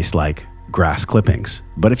drinks taste like grass clippings.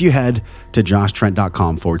 But if you head to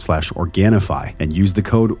joshtrent.com/Organifi and use the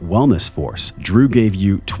code WellnessForce, Drew gave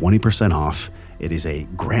you 20% off It is a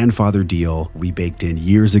grandfather deal we baked in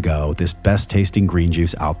years ago, this best tasting green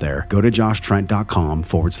juice out there. Go to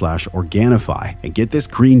joshtrent.com/Organifi and get this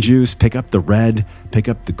green juice. Pick up the red, pick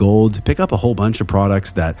up the gold, pick up a whole bunch of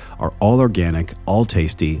products that are all organic, all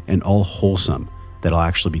tasty, and all wholesome. That'll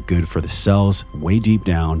actually be good for the cells way deep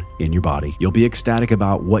down in your body. You'll be ecstatic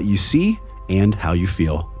about what you see and how you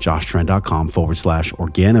feel.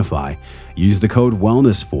 joshtrent.com/Organifi. Use the code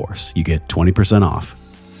WellnessForce. You get 20% off.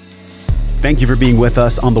 Thank you for being with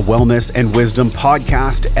us on the Wellness and Wisdom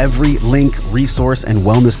podcast. Every link, resource, and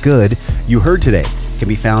wellness good you heard today can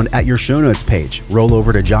be found at your show notes page. Roll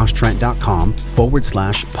over to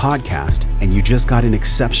joshtrent.com/podcast, and you just got an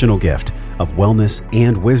exceptional gift of wellness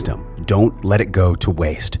and wisdom. Don't let it go to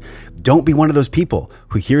waste. Don't be one of those people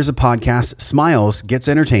who hears a podcast, smiles, gets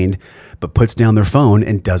entertained, but puts down their phone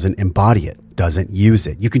and doesn't embody it, doesn't use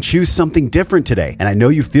it. You can choose something different today. And I know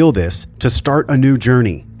you feel this. To start a new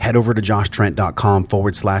journey, head over to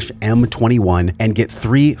joshtrent.com/M21 and get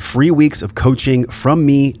 3 free weeks of coaching from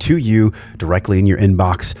me to you directly in your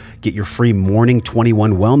inbox. Get your free Morning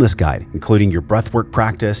 21 wellness guide, including your breathwork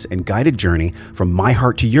practice and guided journey from my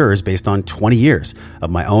heart to yours based on 20 years of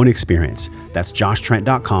my own experience. That's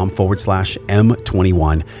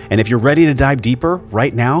joshtrent.com/M21. And if you're ready to dive deeper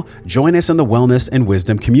right now, join us in the Wellness and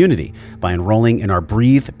Wisdom community by enrolling in our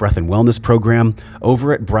Breathe, Breath and Wellness program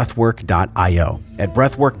over at breathwork.io. At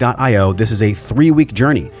breathwork.io, this is a 3-week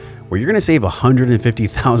journey where you're going to save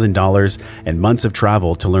 $150,000 and months of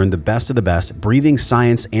travel to learn the best of the best breathing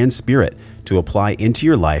science and spirit to apply into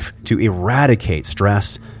your life to eradicate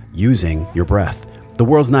stress using your breath. The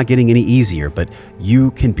world's not getting any easier, but you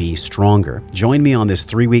can be stronger. Join me on this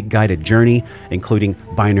 3-week guided journey, including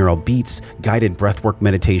binaural beats, guided breathwork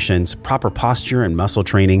meditations, proper posture and muscle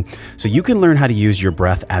training, so you can learn how to use your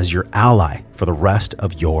breath as your ally for the rest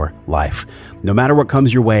of your life. No matter what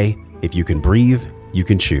comes your way, if you can breathe, you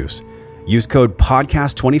can choose. Use code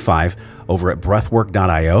podcast25 over at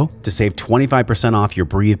breathwork.io to save 25% off your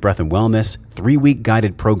Breathe, Breath and Wellness 3-week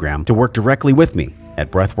guided program to work directly with me at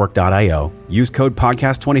breathwork.io. Use code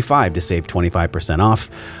podcast25 to save 25% off.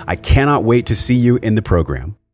 I cannot wait to see you in the program.